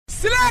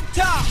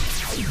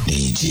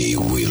DJ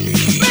Willy.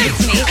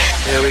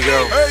 Here we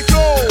go. Hey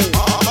Joe,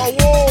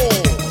 whoa.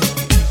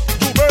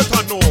 You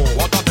better know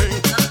what I think.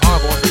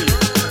 I'm on feeling.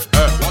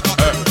 What I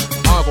think.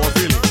 I'm on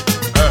feeling.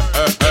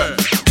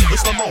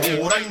 Estamos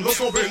ahora en los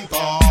 90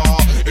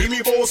 y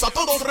mi voz a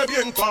todos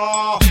revienta.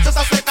 Se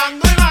está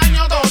acercando el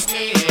año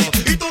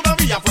 2000 y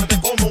todavía fuerte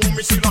como un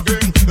misil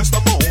again.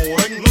 Estamos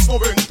ahora en los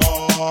 90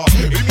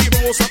 y mi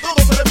voz a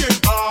todos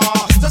revienta.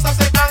 Se está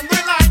acercando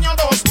el año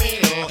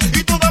 2000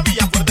 y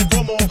todavía fuerte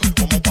como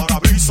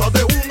parabrisas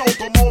de un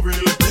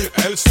automóvil.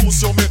 El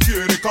sucio me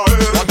quiere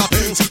caer.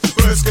 Si tú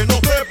crees que no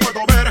te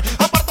puedo ver,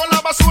 aparto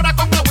la basura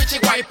con el witchy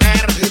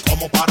wiper.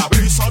 Como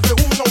parabrisas de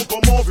un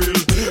automóvil,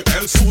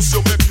 el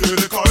sucio me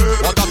quiere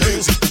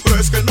caer. Si tú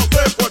crees que no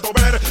te puedo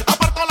ver,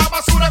 aparto la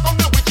basura con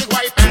el witchy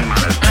wiper.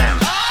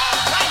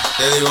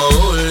 Te digo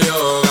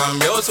Julio,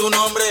 cambió su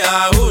nombre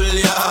a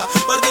Julia,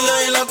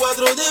 partida en la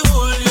 4 de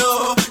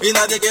julio y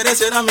nadie quiere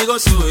ser amigo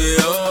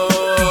suyo.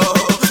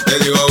 Te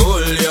digo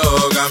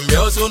Julio,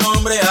 cambió su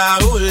nombre a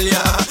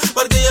Julia,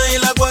 partida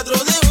en la 4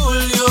 de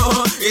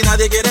julio y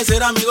nadie quiere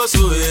ser amigo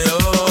suyo.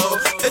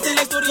 Esta es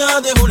la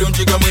historia de Julio, un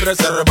chico muy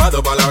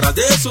reservado, palabras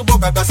de su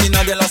boca casi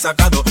nadie la ha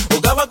sacado.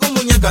 Jugaba con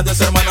muñecas de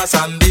su hermana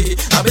Sandy,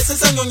 a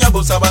veces añoñaba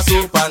usaba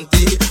su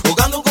panty.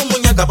 Jugando con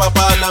muñeca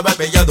papá la había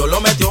pellado, lo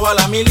metió a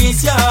la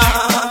milicia,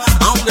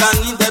 a un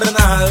gran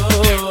internado.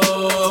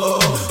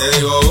 Te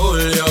digo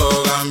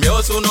Julio,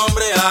 cambió su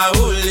nombre a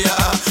Julia,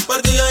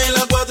 partida en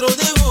la 4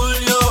 de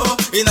julio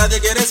y nadie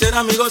quiere ser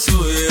amigo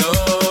suyo.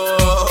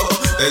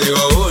 Te digo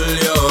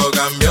Julio,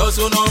 cambió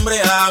su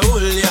nombre a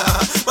Julia,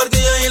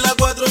 partida en la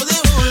 4 de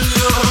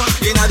julio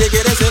y nadie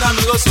quiere ser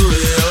amigo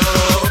suyo.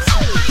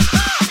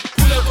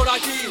 Cule por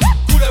aquí,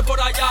 cule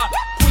por allá,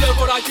 cule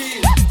por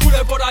aquí,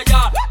 cule por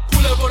allá,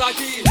 cule por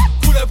aquí,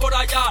 cule por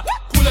allá,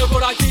 cule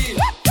por aquí.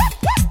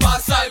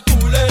 Pasa el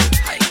cule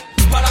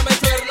para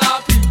meter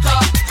la pinta.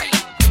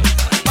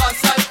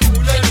 Pasa el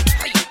cule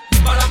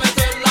para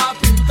meter la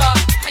pinta.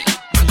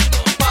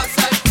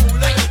 Pasa el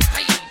cule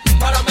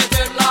para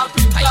meter la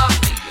pinta.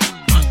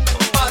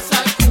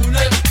 Pasa el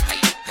cule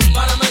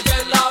para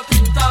meter la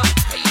pinta.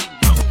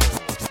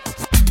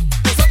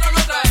 Nosotros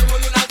no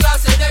traemos de una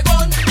clase de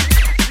gon.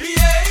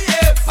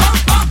 Pam,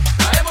 pam.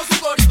 Traemos un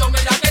corito,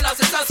 mira que la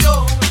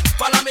sensación.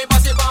 Para mi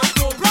pase pam,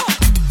 pum, bro.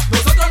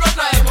 Nosotros no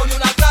traemos de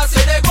una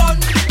clase de gon.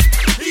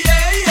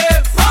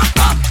 Pam,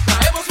 pam.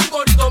 Traemos un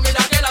corito,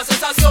 mira que la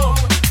sensación.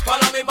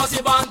 Para mi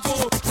pase pam,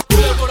 pum.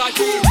 Cule por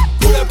aquí,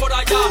 cule por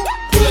allá,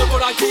 cule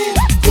por aquí,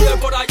 cule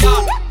por allá,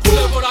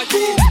 cule por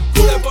aquí,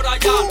 cule por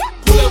allá,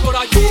 cule por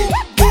aquí.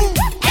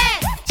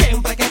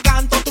 Siempre que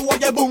canto tú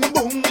oyes boom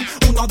boom.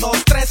 1, 2,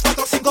 3,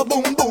 4, 5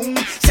 boom boom.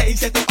 6,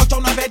 7, 8,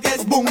 9,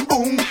 10 boom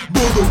boom.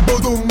 Budum,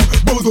 budum,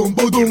 budum,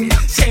 budum.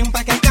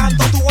 Siempre que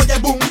canto tú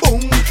oyes boom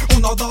boom.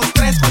 1, 2,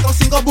 3, 4,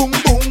 5 boom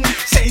boom.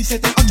 6,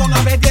 7, 8,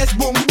 9, 10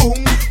 boom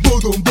boom.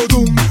 Budum,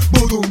 budum,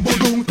 budum,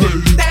 budum.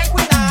 Ten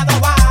cuidado,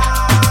 bye.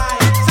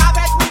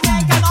 Sabes muy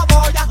bien que no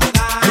voy a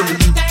jugar.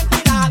 Ten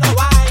cuidado,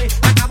 bye.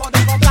 Acabo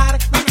de comprar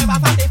mi nueva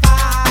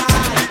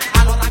Fatify.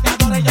 A los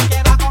rapeadores yo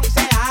quiero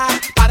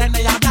aconsejar. Paren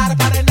de hablar,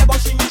 paren de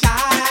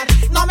bochinchar.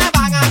 No me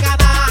van a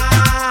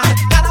ganar.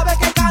 Cada vez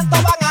que canto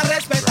van a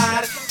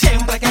respetar.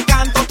 Siempre que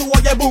canto tú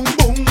oyes boom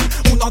boom.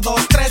 1,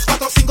 2, 3,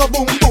 4, 5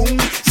 boom boom.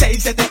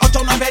 6, 7,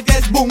 8, 9,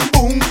 10 boom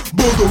boom.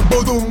 Budum,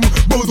 budum,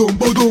 budum,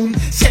 budum.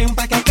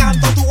 Siempre que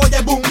canto tú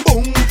oyes boom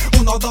boom.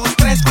 1, 2,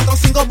 3, 4,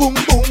 5 boom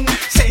boom.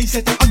 6,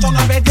 7, 8,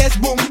 9, 10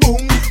 boom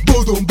boom.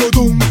 Budum,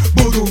 budum,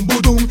 budum,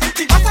 budum.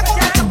 Si vas a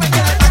comer me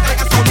quieres pagar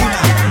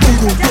gasolina.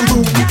 Budum,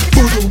 budum,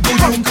 budum,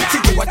 budum. Si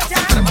tú estás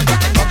enferma yo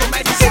tengo tu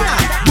medicina.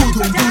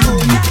 Budum,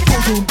 budum,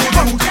 budum,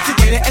 budum. Si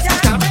quieres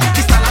escucharme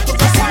instala tu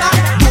cocina.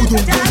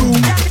 Budum,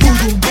 budum,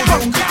 budum,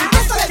 budum.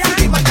 Esto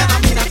es y mañana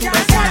mira tu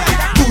vecina.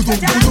 Budum,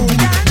 budum.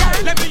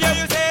 Let me hear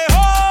you say ho.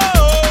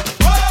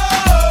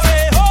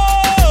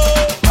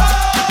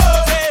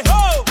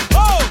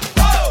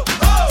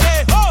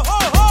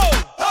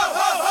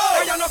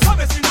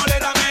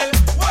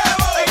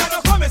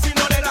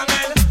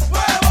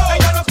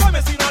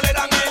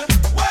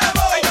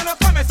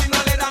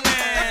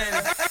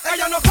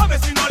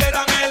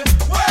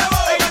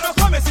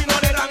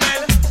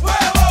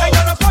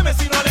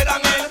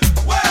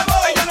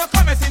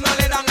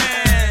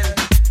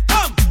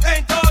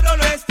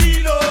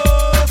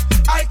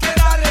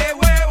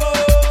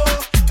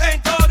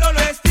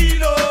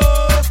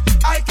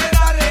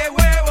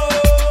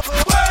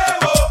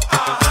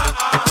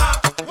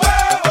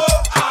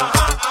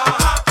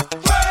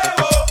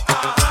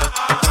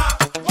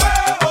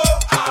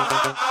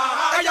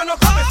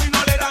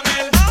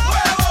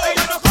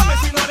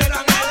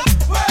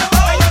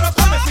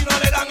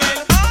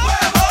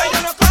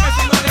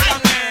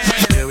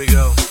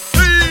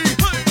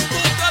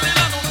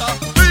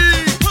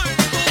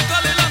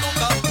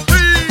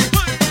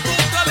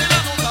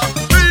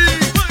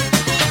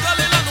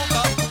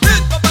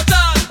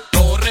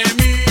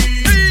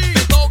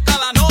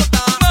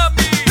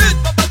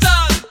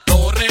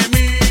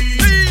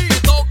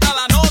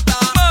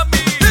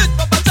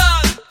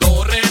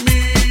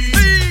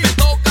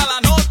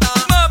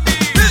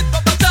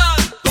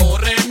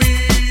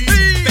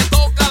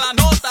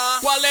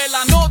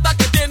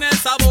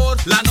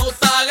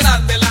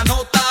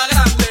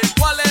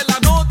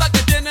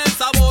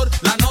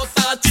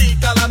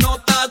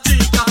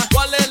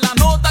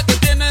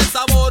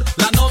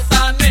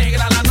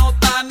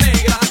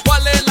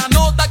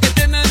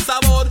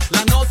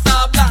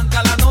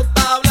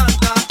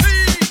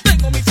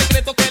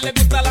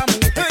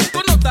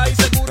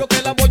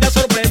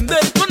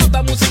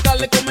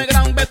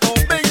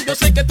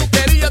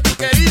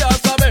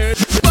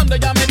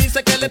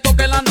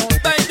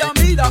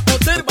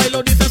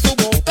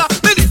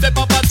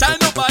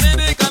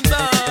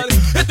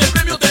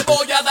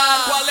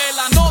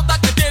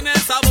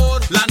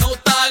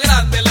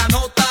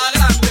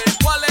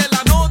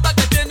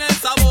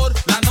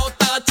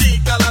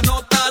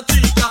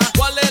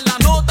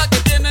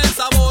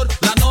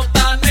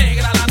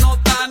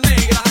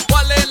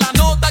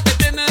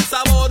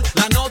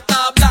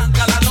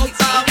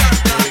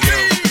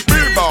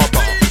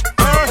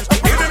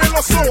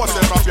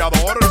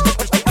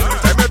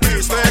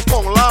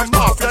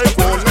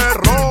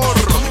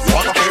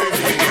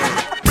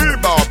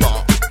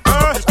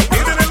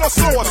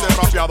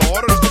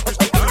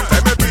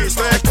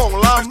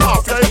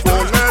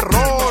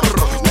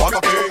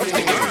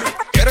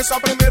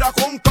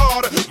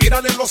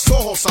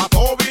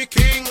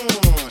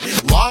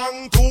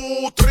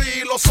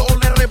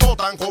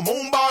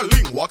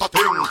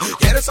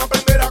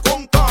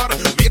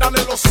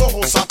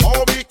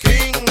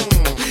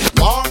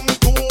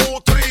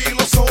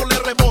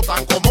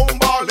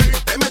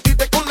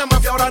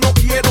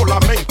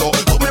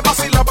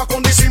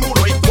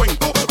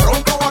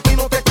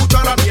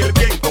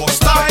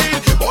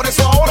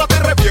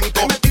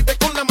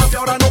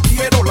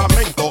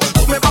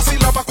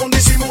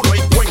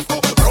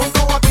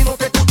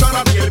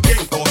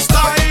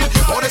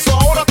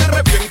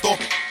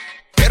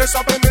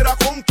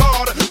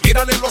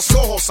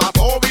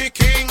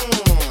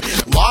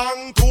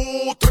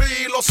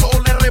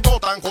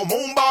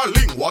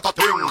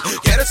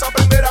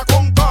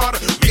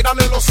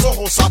 los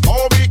ojos a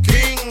Toby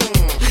King.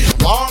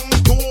 1,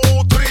 2,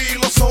 3,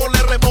 los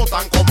soles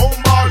rebotan como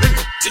un balín.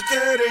 Si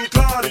quieren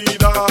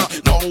claridad,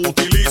 no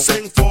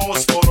utilicen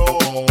fósforo.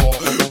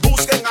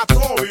 Busquen a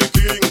Toby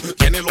King,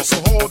 tiene los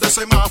ojos de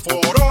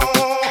semáforo.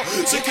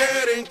 Si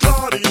quieren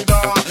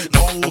claridad,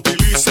 no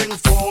utilicen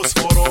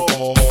fósforo.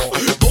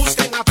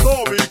 Busquen a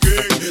Toby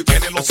King,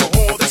 tiene los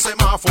ojos de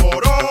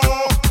semáforo.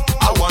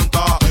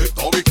 Aguanta,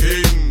 Toby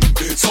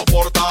King,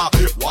 soporta,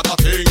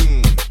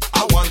 Watatin.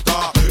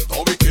 Aguanta,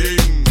 Toby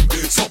King,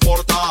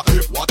 soporta,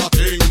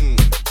 Watatin.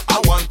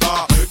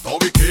 Aguanta,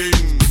 Toby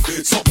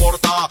King,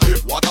 soporta,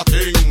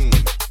 Watatin.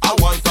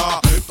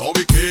 Aguanta,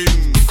 Toby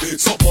King,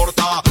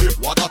 soporta,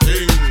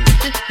 Watatin.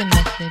 System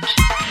message.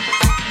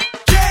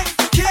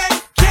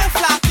 ¿Quién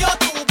flaqueó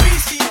tu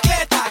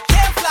bicicleta?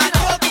 ¿Quién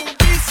flaqueó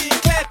tu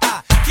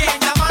bicicleta? ¿Quién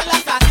llaman la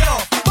flaqueó?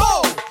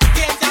 ¡Oh!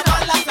 ¿Quién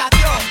llaman la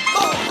flaqueó?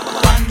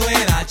 ¡Oh! Cuando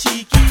era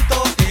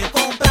chiquito te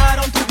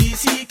compraron tu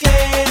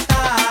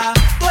bicicleta.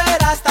 Tú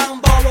eras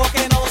tan bobo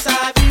que no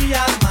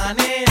sabías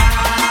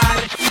manejar.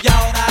 Y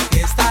ahora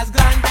que estás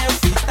grande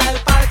fuiste al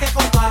parque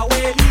con tu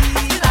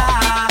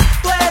abuelita.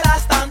 Tú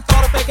eras tan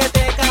torpe que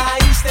te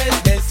caíste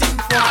del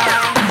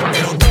sinfón.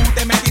 Pero tú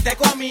te metiste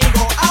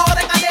conmigo.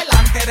 Ahora en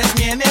adelante eres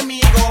mi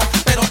enemigo.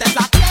 Pero te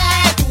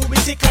flaqueé tu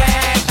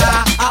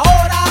bicicleta.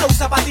 Ahora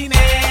usa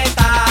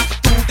patineta.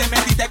 Tú te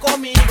metiste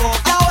conmigo.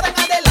 Ahora en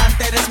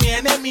adelante eres mi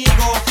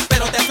enemigo.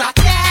 Pero te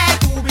flaqueé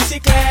tu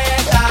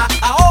bicicleta.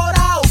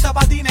 Ahora usa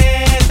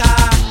patineta.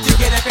 Si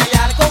quieres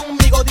pelear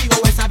conmigo, digo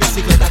esa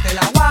bicicleta te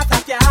la voy a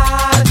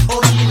flaquear.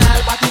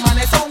 Original,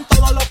 patimanes son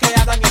todos los que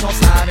hablan y no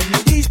saben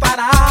ni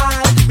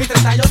disparar. Mi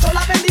 38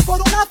 la vendí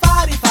por una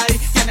Farify.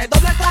 Tiene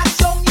doble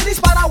tracción y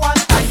dispara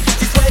one time.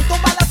 Si suelto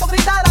un balazo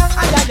gritarán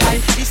ay ay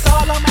ay. Y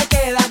solo me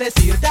queda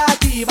decirte a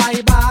ti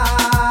bye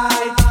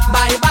bye.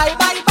 Bye bye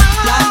bye bye.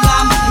 Blam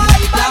blam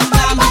blam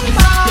blam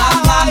blam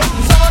blam.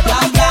 Solo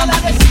me queda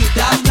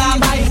decirte a ti bye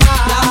bye.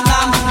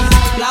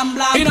 Blam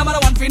blam. Pina mara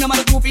 1, pina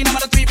mara 2, pina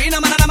mara 3, pina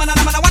mara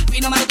 1,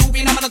 pina mara 2,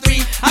 pina mara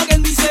 3.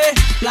 Alguien dice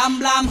blam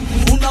blam.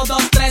 1,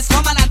 2, 3,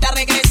 comandante ha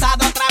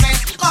regresado otra vez.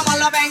 ¿Cómo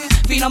lo ven?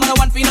 Pina mara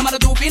 1, pina mara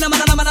 2, pina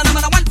mara 1,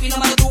 pina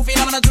mara 2,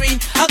 pina mara 3.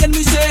 Alguien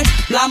dice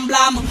blam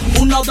blam.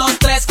 1, 2,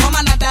 3,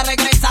 comandante ha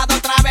regresado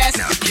otra vez.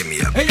 Now give me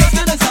up. Ellos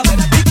quieren saber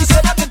y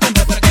quisieran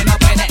entender por qué no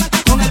pueden.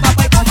 Con el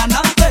papá y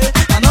comandante,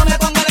 cuando me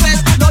ponga el vez,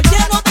 lo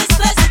lleno de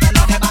estrés.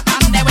 No me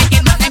matan de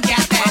wicked man en que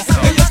haces.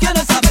 Ellos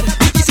quieren saber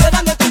y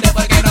quisieran entender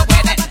por qué no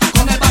pueden.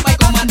 Con el papá y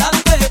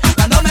comandante,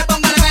 cuando me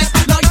ponga el vez,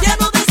 lo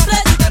lleno de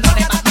estrés. No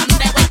me matan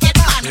de wicked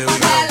man.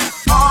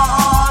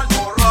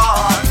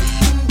 Alborán,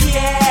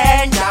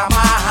 Bien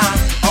llamada.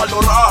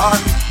 Alborán,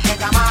 Bien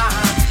llamada.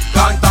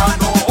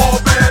 cantando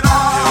ópera.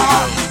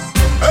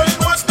 Él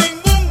no es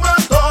ningún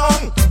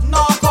matón.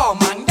 No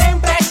coman de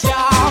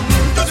impresión.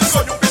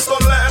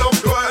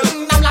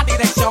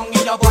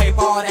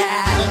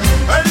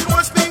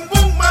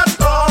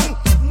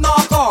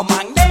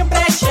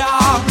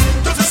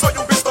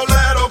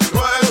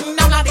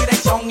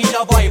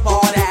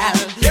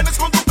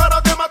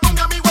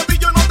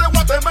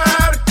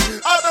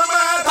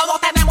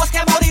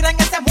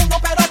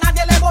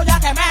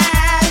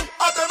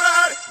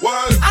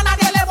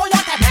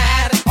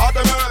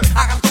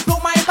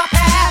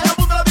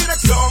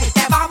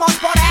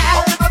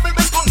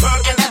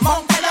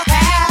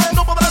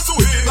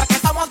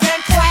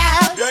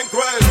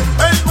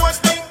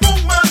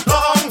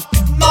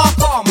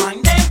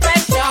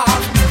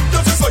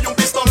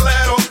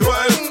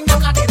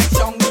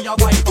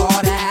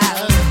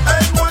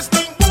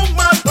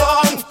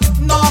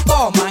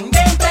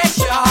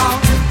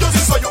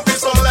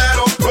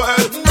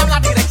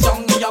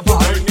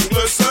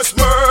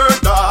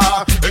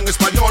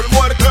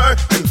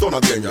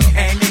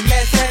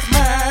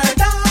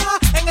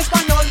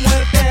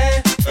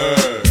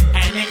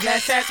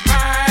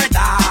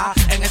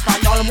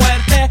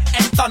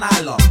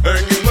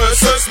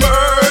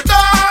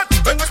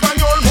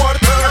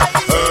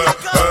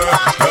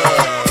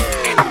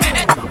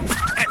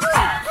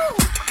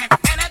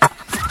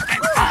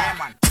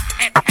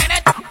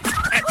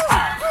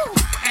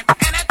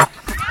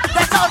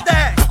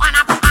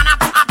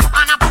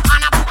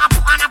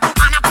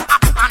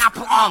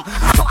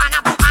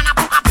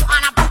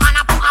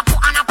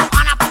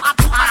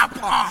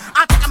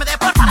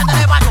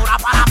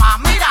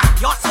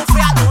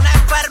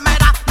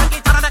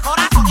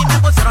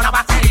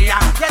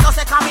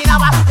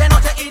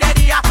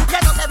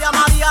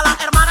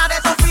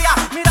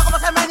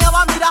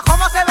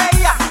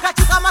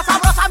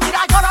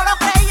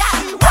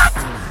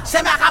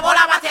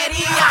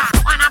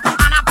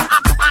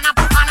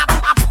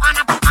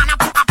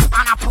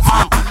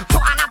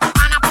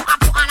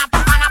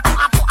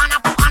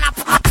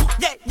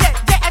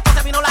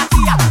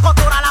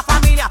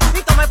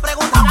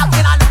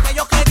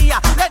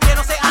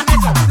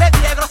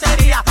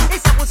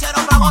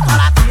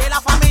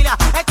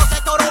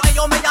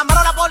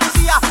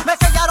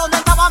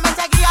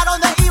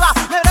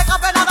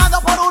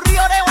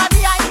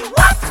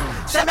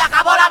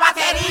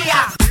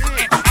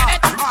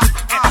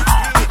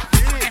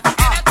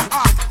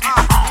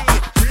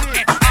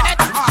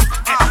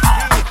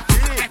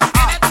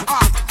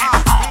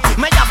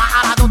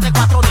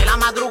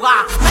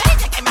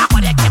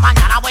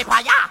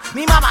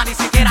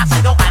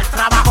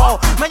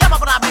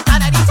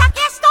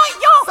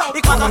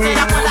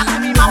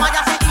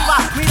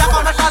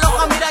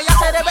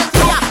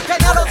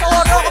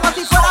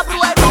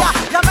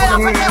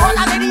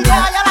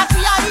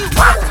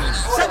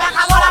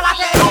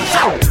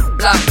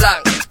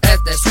 blan,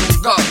 este es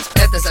un go,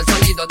 este es el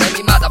sonido de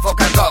mi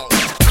motherfucker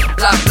gun.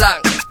 Blan, blan,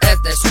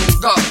 este es un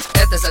go,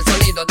 este es el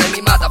sonido de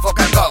mi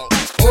motherfucker gun.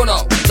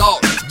 1, 2,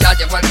 ya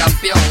llegó el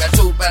campeón, el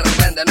super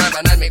Rubén de nuevo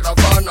en el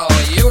micrófono.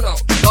 Y 1,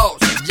 2,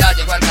 ya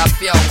llegó el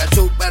campeón, el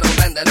super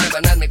Rubén de nuevo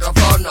en el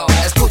micrófono.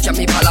 Escucha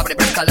mi palabra y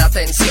préstale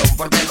atención,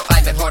 porque no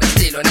hay mejor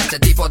estilo en este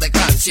tipo de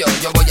canción.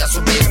 Yo voy a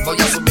subir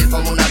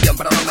como un avión,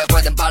 pero no me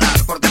pueden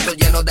parar, porque estoy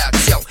lleno de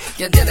acción.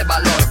 ¿Quién tiene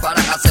valor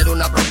para hacer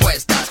una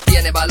propuesta?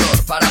 Tiene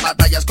valor para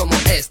batallas como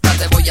esta.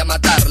 Te voy a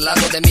matar,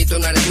 lado de mí tú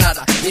no eres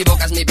nada. Mi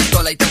boca es mi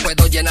pistola y te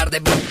puedo llenar de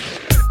boom.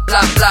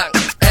 Blan, blan,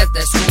 este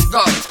es un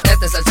go,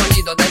 este es el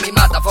sonido de mi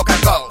motherfucker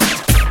gun.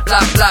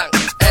 Blan, blan,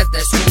 este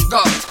es un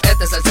go,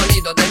 este es el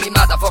sonido de mi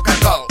motherfucker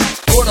gun.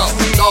 1,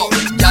 2,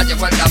 ya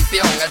llegó el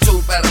campeón, el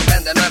super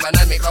Rubén de nuevo en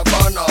el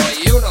micrófono.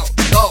 Y 1,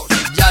 2,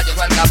 ya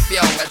llegó el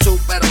campeón, el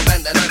super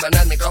Rubén de nuevo en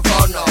el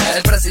micrófono.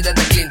 El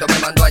presidente Clinton me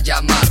mandó a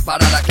llamar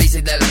para la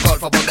crisis del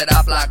Golfo poder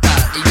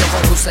aplacar. Y yo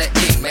con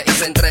Hussein me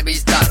hice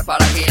entrevistar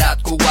para que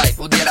Irak, Kuwait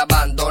pudiera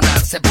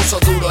abandonar. Se puso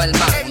duro el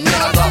man, me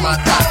mandó a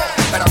matar,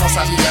 pero no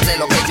sabía de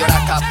lo que yo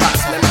era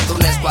capaz. Me mandó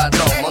un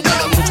escuadrón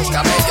montado en muchos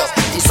camellos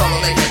y solo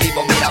dejé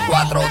vivo, mira,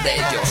 4 de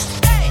ellos.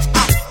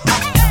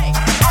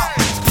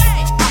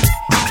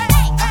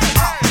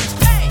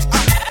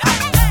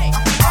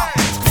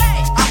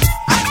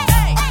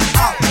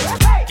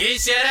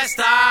 Quisiera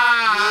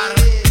estar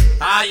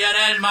allá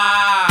en el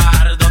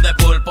mar, donde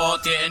Pulpo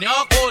tiene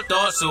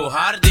oculto su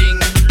jardín.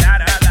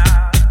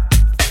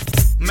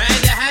 Me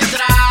deja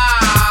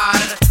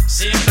entrar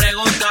sin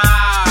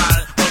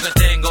preguntar, porque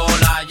tengo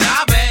la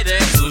llave de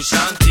su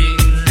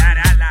shantín.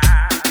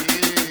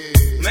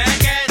 Me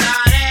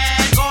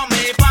quedaré con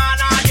mi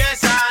pana y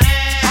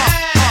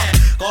estaré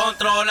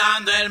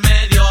controlando el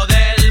medio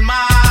del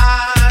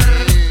mar.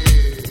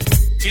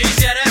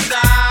 Quisiera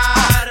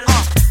estar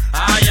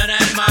allá en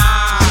el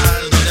mar,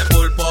 donde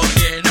Pulpo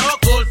tiene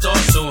oculto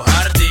su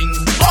jardín.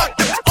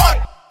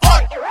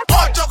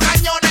 8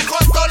 cañones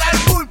controla el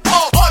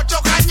pulpo.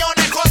 8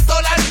 cañones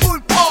controla el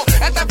pulpo.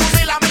 Este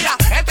fusila, mira,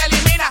 este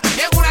elimina. Y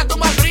en una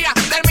tumba fría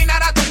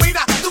terminará tu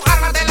vida. Tu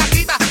arma te la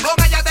quita,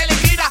 con ella te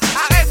liquida.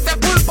 A este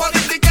pulpo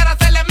ni siquiera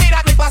se le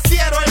mira. Mi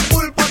pasiero, el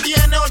pulpo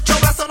tiene 8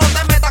 brazos. No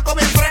te metas con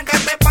mi friend que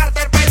te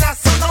parte el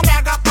pedazo. No me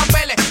hagas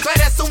papeles, tú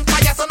eres un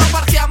payaso. No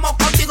parqueamos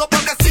contigo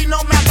porque si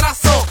no me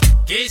atraso.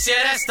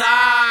 Quisiera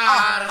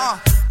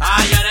estar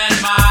allá en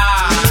el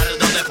mar,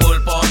 donde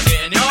Pulpo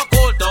tiene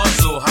oculto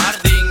su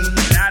jardín.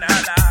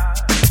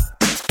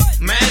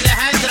 Me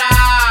deja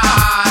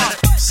entrar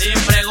sin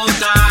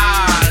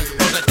preguntar,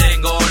 porque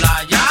tengo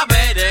la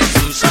llave de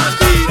su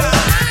jardín.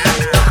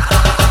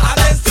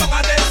 Atención,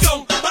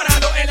 atención,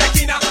 parado en la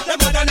esquina, te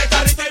montan el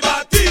carrito y va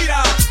a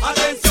tirar.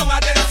 Atención,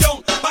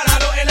 atención,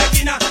 parado en la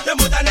esquina, te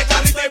montan el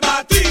carrito y va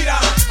a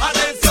tirar.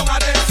 Atención,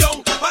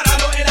 atención,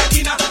 parado en la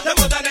esquina, te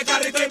montan el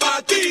carrito y va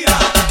a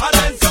tirar.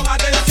 Atención,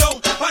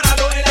 atención,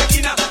 parado en la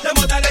esquina, te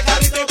montan el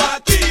carrito y va a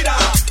tirar.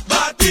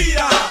 Va a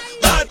tirar,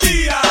 va a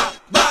tirar,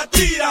 va a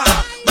tirar,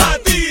 va a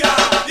tirar.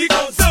 Y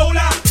con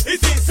cédula y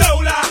sin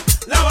cédula,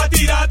 la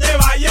batida te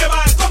va a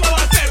llevar. ¿Cómo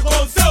va a ser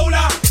con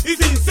cédula y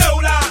sin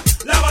cédula?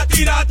 La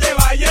batida te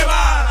va a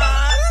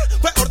llevar.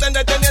 Pues orden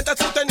del teniente,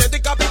 subteniente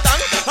y capitán.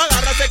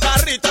 Agarra ese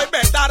carrito y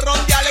vete a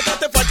rondearle, que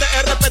te fuerte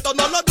el respeto,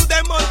 no lo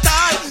dudes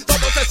montar.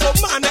 Todos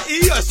esos manes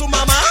y yo es su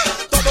mamá.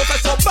 Todos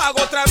esos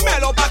vagos,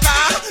 tráemelo pa' acá.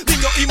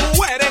 Niños y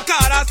mujeres en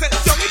cada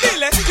sección. Y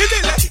dile, y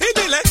dile, y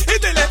dile, y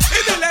dile,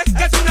 y dile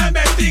que es una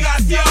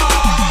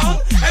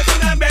investigación. Es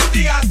una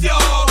investigación.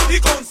 Y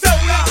con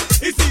cédula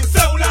y sin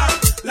cédula,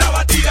 la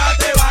batida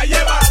te va a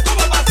llevar.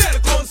 ¿Cómo va a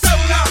ser con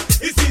cédula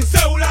y sin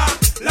cédula?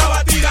 La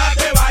batida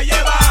te va a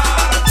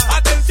llevar.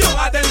 Atención,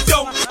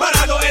 atención,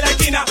 parado en la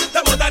esquina,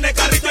 te montan el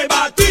carrito y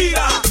va a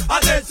tirar.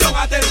 Atención,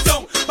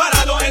 atención,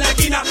 parado en la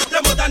esquina,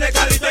 te montan el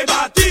carrito y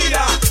va a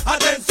tirar.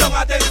 Atención,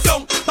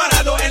 atención,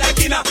 parado en la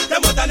esquina, te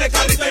montan el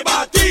carrito y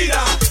va a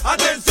tirar.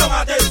 Atención,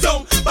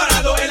 atención,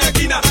 parado en la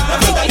esquina,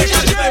 te montan el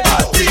carrito y va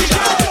a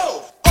tirar.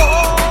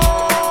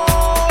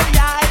 Hoy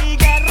hay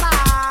guerra,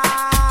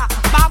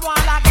 vamos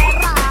a la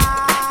guerra,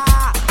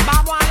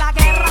 vamos a la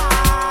guerra.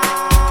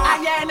 Ahí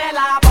viene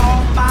la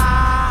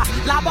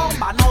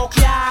bomba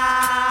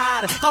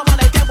nuclear, como en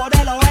el tiempo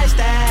del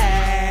oeste.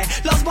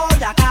 Los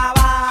voy a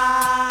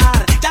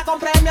acabar, ya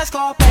compré mi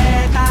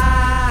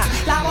escopeta,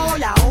 la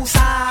voy a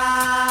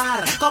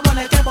usar, como en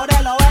el tiempo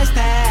del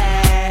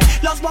oeste.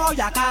 Los voy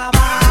a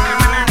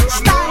acabar.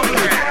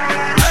 Style.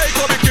 Hey,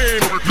 Kobe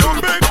King, you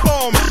big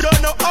bomb. Yo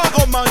no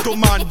hago man to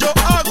man, yo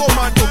hago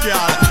man to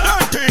girl.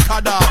 Don't think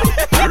of that.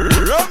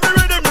 Run me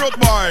rhythm, road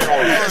boy.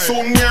 Eres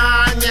un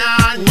ña,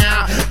 ña,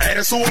 ña.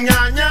 Eres un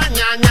ña, ña,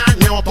 ña, ña,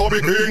 ño,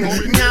 Kobe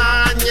King.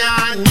 Ña,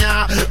 ña,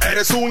 ña.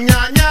 Eres un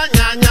ña, ña,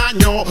 ña, ña,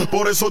 ño.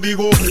 Por eso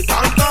digo,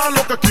 canta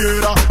lo que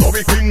quiera.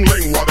 Kobe King,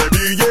 lengua de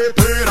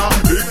billetera.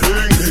 Big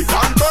King,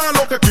 canta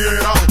lo que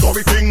quiera.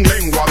 Kobe King,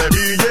 lengua de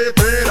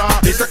billetera.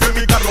 Dice que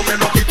mi carro me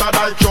lo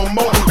quitará el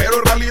chombo, pero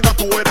en realidad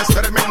tú eres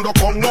tremendo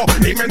congo.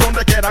 Dime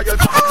dónde quiera y el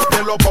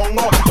te lo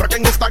pongo, porque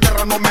en esta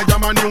guerra no me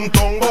llama ni un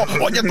tongo.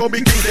 Oye, Oye,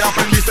 Toby King, te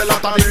aprendiste la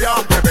tarea.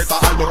 Respeta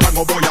algo,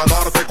 rango, voy a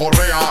darte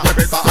correa.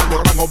 Respeta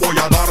algo, rango, voy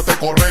a darte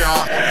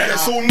correa.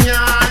 Eres un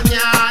ña,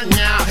 ña,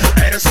 ña.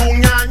 Eres un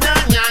ña, ña,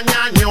 ña,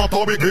 ña, ño,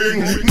 Toby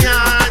King.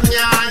 Ña,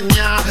 ña,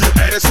 ña.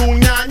 Eres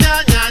un ña,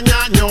 ña, ña,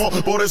 ña, ño.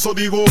 Por eso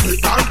digo,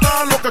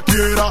 canta lo que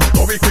quiera.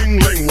 Toby King,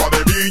 lengua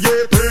de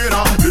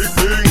billetera. Big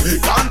King,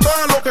 canta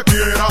lo que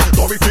quiera.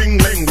 Toby King,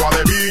 lengua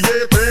de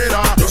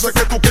billetera. Yo sé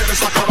que tú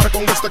quieres acabar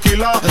con este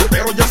tequila,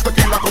 pero ya este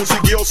tequila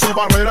consiguió su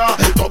barrera.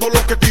 Todo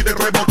lo que tire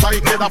rebota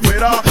y queda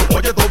fuera.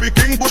 Oye, Toby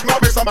King, push my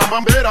besta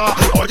mamambera.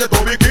 Oye,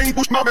 Toby King,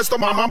 push my besta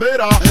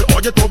mamambera.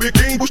 Oye, Toby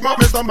King, push my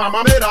besta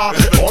mamambera.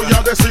 Voy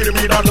a decir,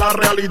 mirar la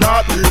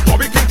realidad.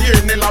 Toby King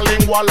tiene la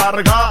lengua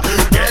larga,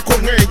 que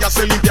con ella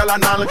se limpia la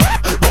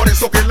nalga. Por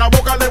eso que la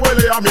boca le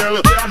huele a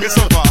miel.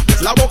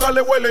 La boca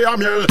le huele a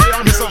miel.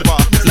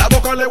 La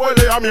boca le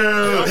huele a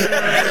miel.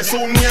 Eres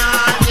un ña,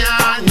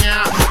 ña,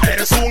 ña.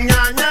 Eres un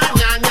ña, ña,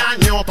 ña,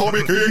 ña, ño,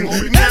 Toby King.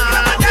 Ña,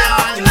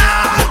 ña,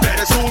 ña.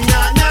 Eres un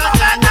ña, ña,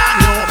 ña, ña,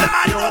 ño. El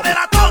marido de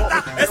la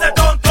tonta, ese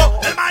tonto.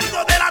 El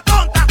marido de la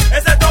tonta,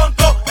 ese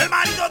tonto. El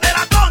marido de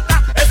la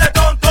tonta, ese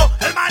tonto.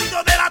 El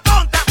marido de la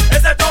tonta,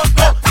 ese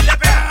tonto. Si le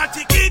pegan al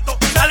chiquito,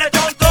 sale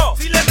tonto.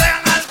 Si le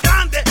pegan al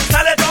grande,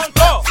 sale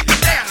tonto. Si le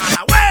pegan a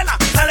la abuela,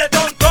 sale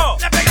tonto.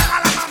 Le pegan a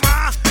la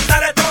mamá,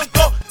 sale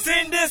tonto.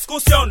 Sin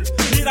discusión,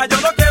 mira, yo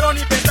no quiero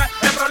ni pensar.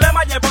 El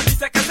problema llevo,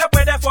 dice que se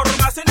puede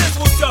formar sin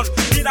discusión.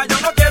 Mira, yo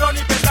no quiero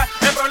ni pensar.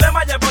 El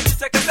problema llevo,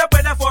 dice que se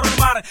puede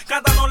formar.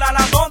 Cantándola a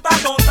la tonta,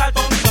 tonta, el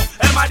tonto.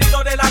 El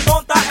marido de la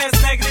tonta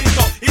es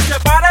negrito. Y se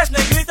para es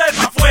negrita y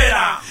pa'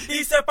 afuera.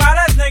 Y se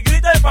para es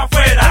negrita y pa'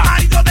 afuera. El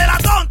marido de la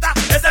tonta,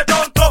 ese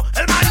tonto.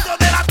 El marido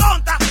de la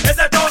tonta,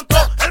 ese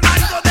tonto. El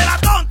marido de la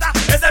tonta,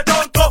 ese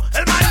tonto.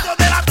 El marido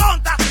de la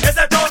tonta,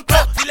 ese tonto.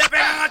 Si le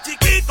pegan al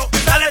chiquito,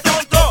 sale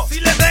tonto. Si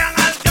le pegan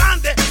al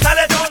grande,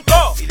 sale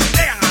tonto. Si le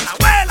pegan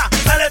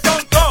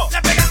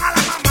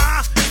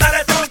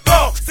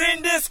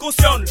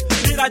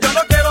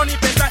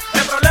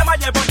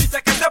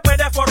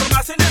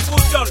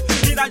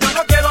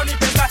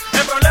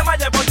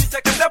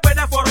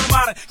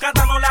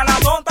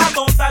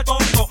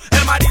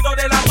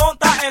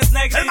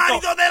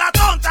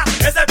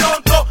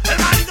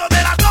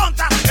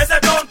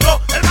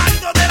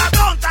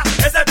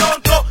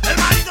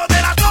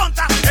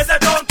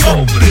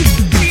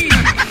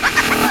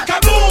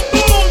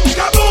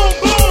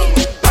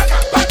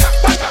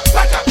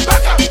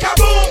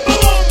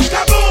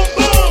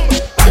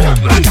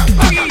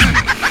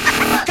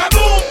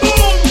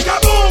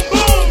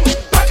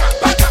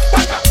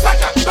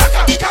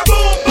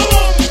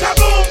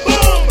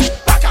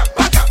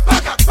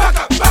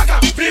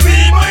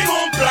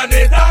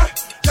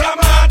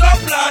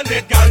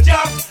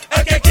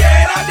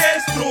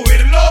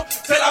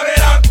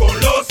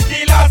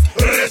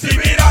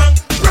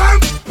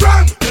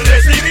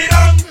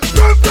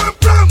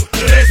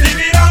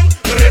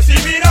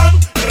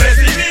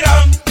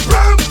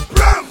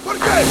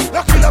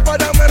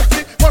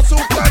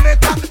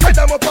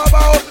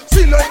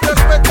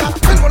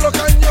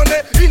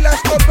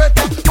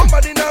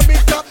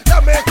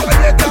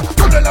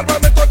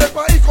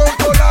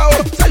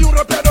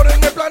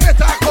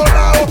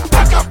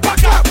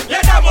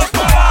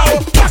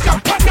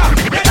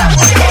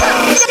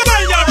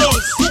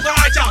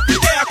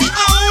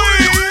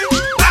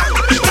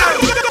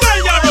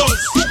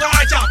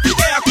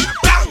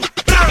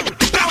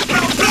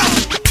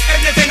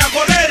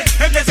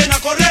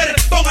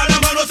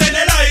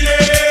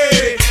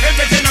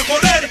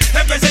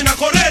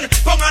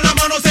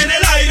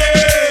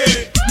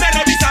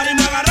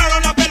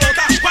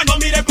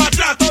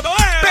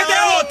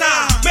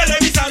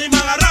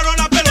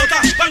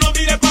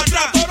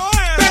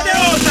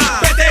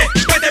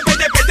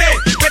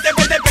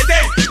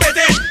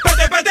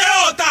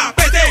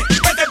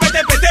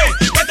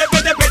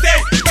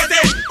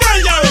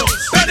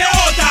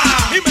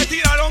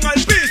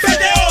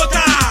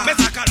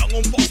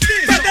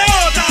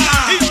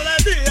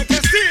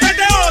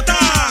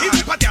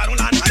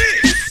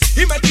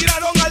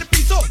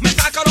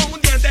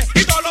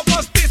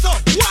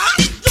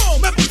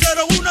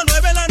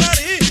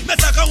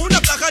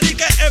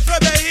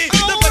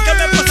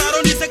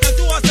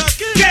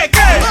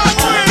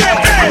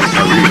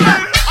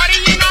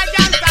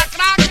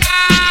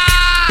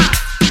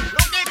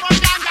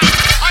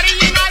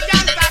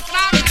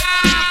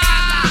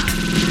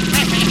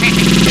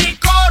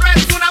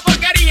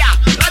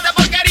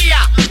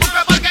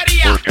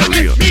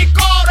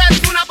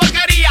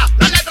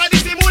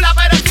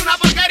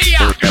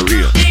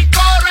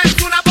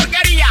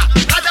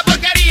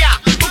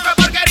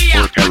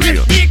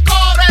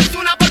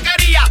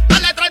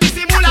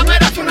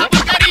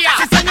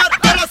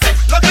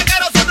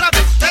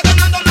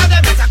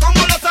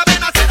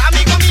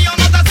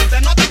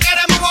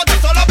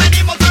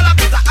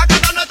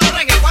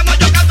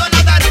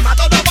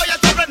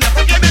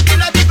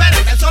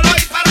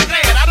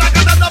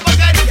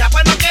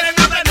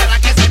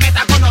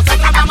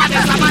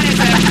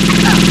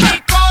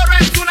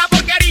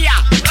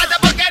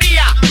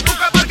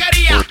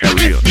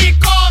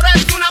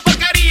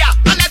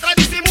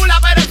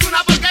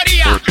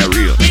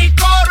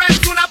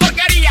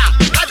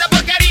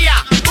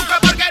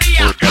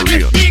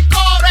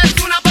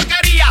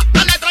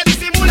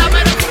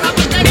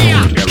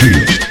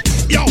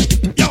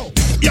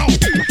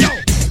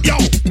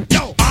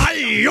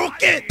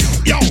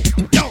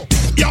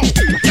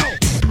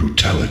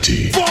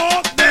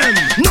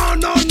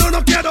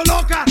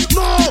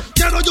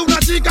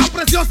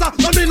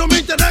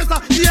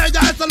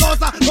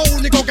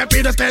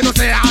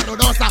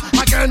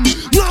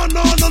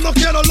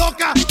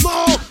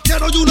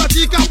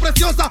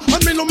preciosa, a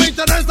mí no me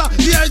interesa.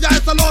 Y ella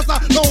es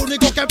celosa, lo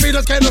único que pido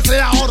es que no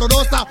sea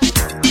horrorosa.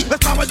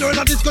 Estaba yo en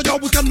la disco, yo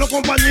buscando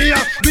compañía.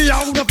 Vi a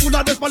una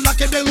fula de espalda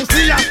que bien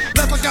lucía.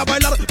 La saqué a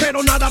bailar,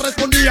 pero nada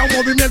respondía. Un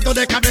movimiento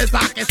de cabeza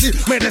que sí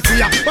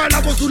merecía.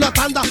 Bailamos una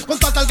tanda con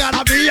tanta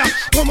algarabía.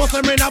 Como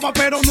se menaba,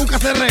 pero nunca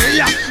se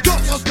reía. Yo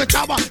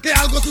sospechaba que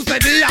algo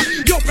sucedía.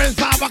 Yo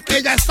pensaba que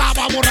ella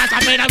estaba borracha,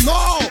 pero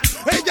no,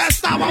 ella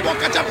estaba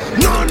bocacha.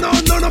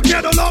 No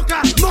quiero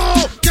loca,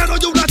 no. Quiero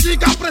yo una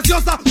chica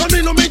preciosa, a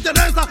mí no me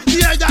interesa. Y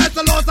ella es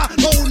celosa,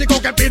 lo único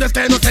que pido es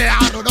que no sea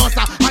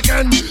horrorosa.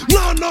 Again,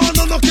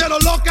 no quiero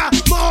loca,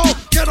 no.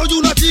 Quiero yo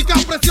una chica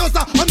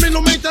preciosa, a mí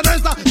no me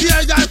interesa. Y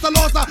ella es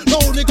celosa, lo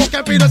único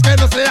que pido es que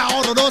no sea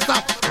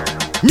horrorosa.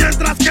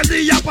 Mientras que el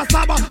día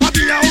pasaba,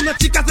 había una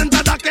chica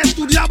sentada que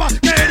estudiaba,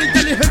 que era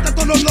inteligente,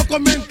 todos lo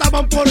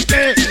comentaban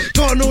porque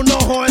con un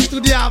ojo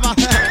estudiaba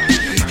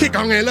y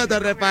con el otro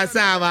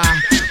repasaba.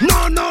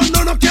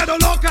 No quiero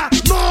loca,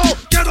 no.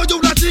 Quiero yo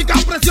una chica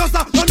preciosa,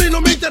 a mí no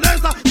me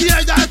interesa. Y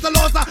ella es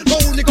celosa, lo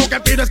único que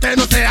pido es que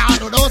no sea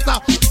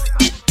horrorosa.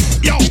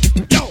 Yo,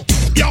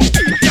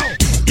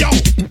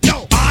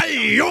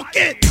 ay,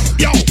 okay.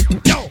 Yo.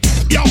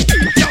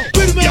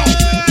 Firme. Ya.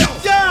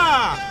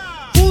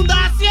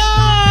 Fundación.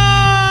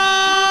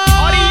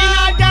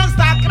 Original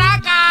Gangsta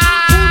Cracker.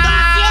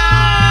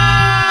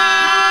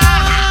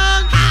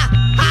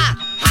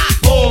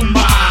 Fundación.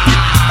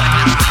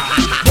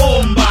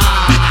 Bomba.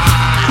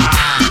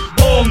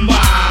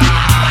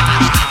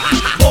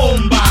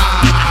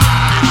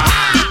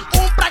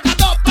 Un placa,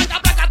 dos,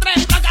 placa,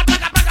 tres, placa,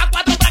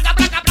 cuatro, placa,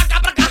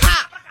 ja.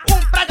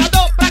 Un placa,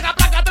 dos, placa,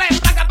 tres,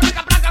 placa,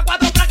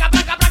 cuatro, placa,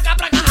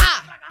 ja.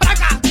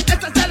 Placa,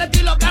 este es el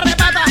estilo que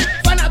arrebata.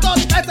 Suena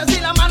dos veces y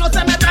la mano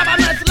se me traba,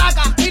 no es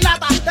laca. Y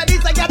lata, te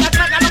dice que te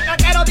craca, los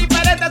craqueros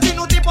diferentes sin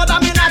un tipo de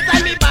amenaza.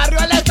 En mi barrio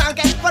el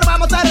estanque,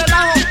 formamos el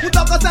relajo.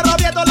 Junto con Cerro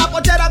Vieto, la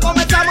pochera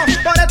comenzamos.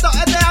 Por esto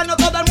este año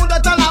todo el mundo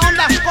está en la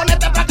onda. Con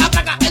este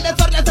placa, el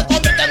desorden se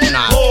convierte en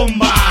una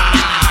Bomba.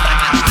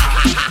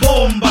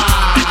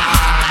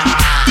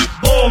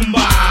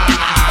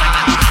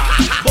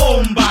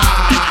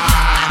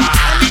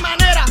 Mi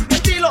manera, mi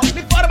estilo,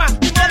 mi forma,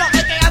 mi modo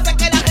es que hace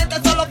que la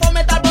gente solo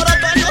fomenta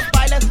alboroto en los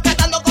bailes.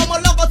 Cantando como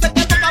locos, sé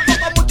que poco a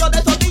poco muchos de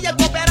esos DJs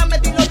copiarán mi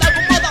estilo de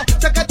algún modo.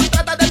 Sé que tú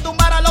tratas de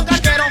tumbar a los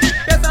caqueros.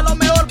 Piensa lo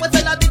mejor, pues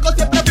en la disco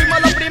siempre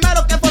fuimos los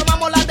primeros que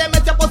formamos la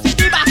demencia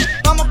positiva.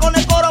 Vamos con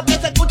el coro que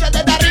se escuche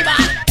desde arriba.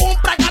 Un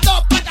placa,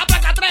 dos, placa,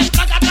 tres,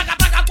 placa,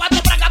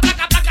 cuatro, placa,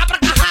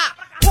 ja.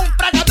 Un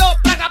placa, dos,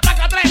 placa,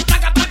 tres,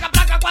 placa,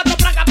 cuatro,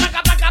 placa,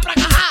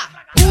 ja.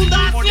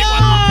 Fundación.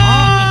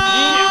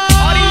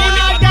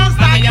 Original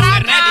Gangsta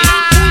Cracker.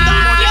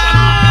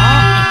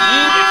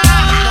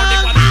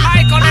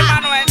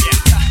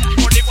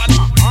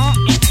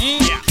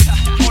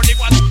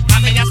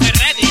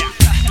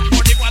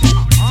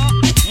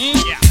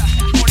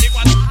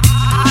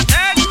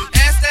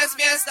 Este es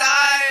mi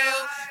style,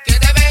 que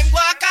te vengo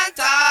a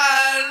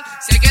cantar.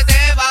 Sé que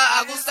te va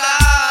a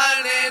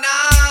gustar, nena.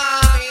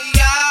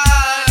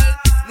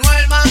 No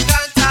el man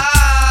canta,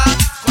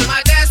 con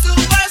más de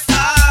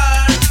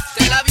superstar.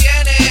 Te la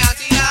viene a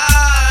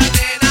tirar,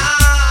 nena,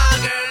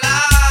 girl.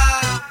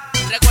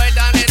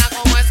 Recuerda, nena,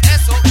 cómo es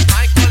eso.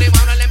 Michael y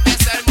Manuel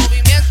empieza el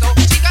movimiento.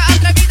 Chica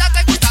atrevida,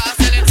 te gusta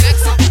hacer el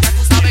sexo. Ya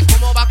tú sabes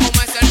cómo va,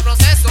 cómo es el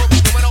proceso.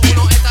 Número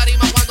 1 es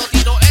tarima cuando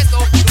tiro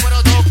esto.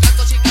 Número 2,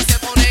 canto, chica se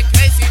pone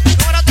crazy.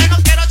 Número 3,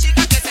 no quiero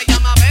chica que se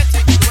llama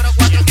Betsy. Número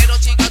 4, quiero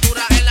chica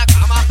dura en la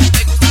cama.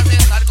 Te gusta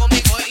estar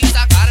conmigo y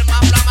sacar más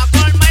flama.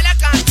 Colma y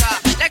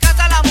le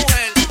canta a la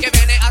mujer que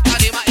viene a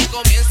tarima y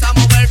comienza a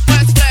mover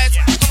pues.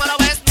 Como lo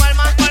ves, no el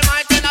man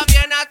colma y te la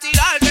viene a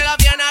tirar, te la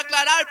viene a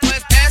aclarar.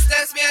 Pues este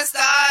es mi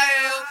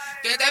style,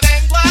 que te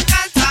vengo a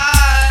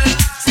cantar.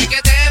 Sé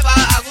que te va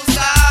a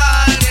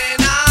gustar,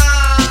 nena.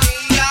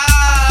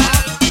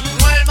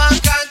 No el man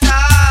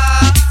canta,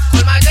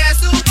 colma de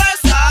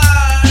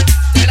superstar.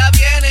 Te la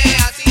viene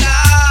a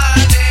tirar,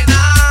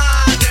 nena,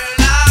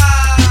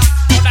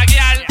 girl. Hola,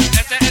 guial,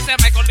 ese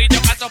Michael y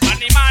yo canto pa'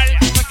 animal.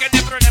 No es que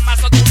de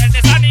problemas o tú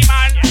eres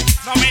animal.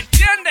 No me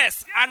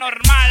entiendes,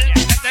 anormal.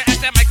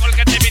 Este Michael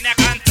que te viene a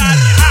cantar.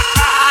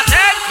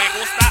 Me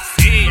gusta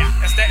así.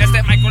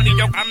 Este Michael y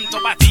yo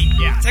canto pa' ti.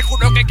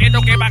 Seguro que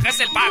quiero que bajes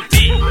el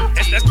panty.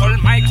 Este es con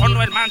Michael,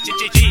 no el man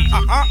chichichi.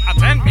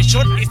 Atren mi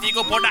short y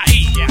sigo por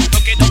ahí. No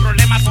quiero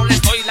problemas, solo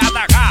estoy la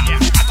daga.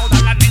 A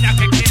todas las niñas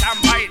que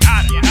quieran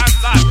bailar,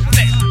 danzar.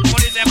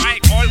 Por ese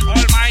Michael,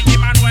 Colma y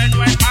Manuel,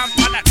 no el man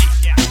para ti.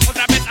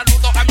 Otra vez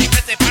saludo a mi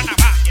gente de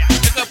Panamá.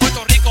 Esto es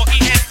Puerto Rico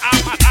y es a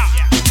matar.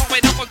 No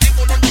puedo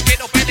contigo, no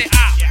quiero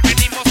pelear.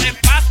 Venimos en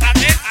paz,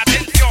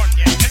 atención.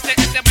 Este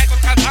Michael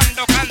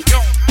cantando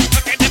canción. No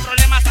tiene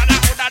problemas a la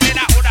hora de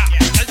la hora.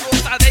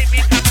 Saludos a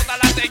David, a toda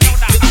la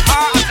señora.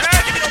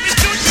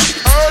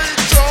 Hey,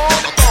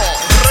 Jonathan,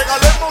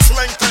 regalemos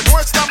la que no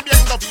están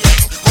viendo bien.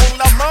 Con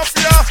la mafia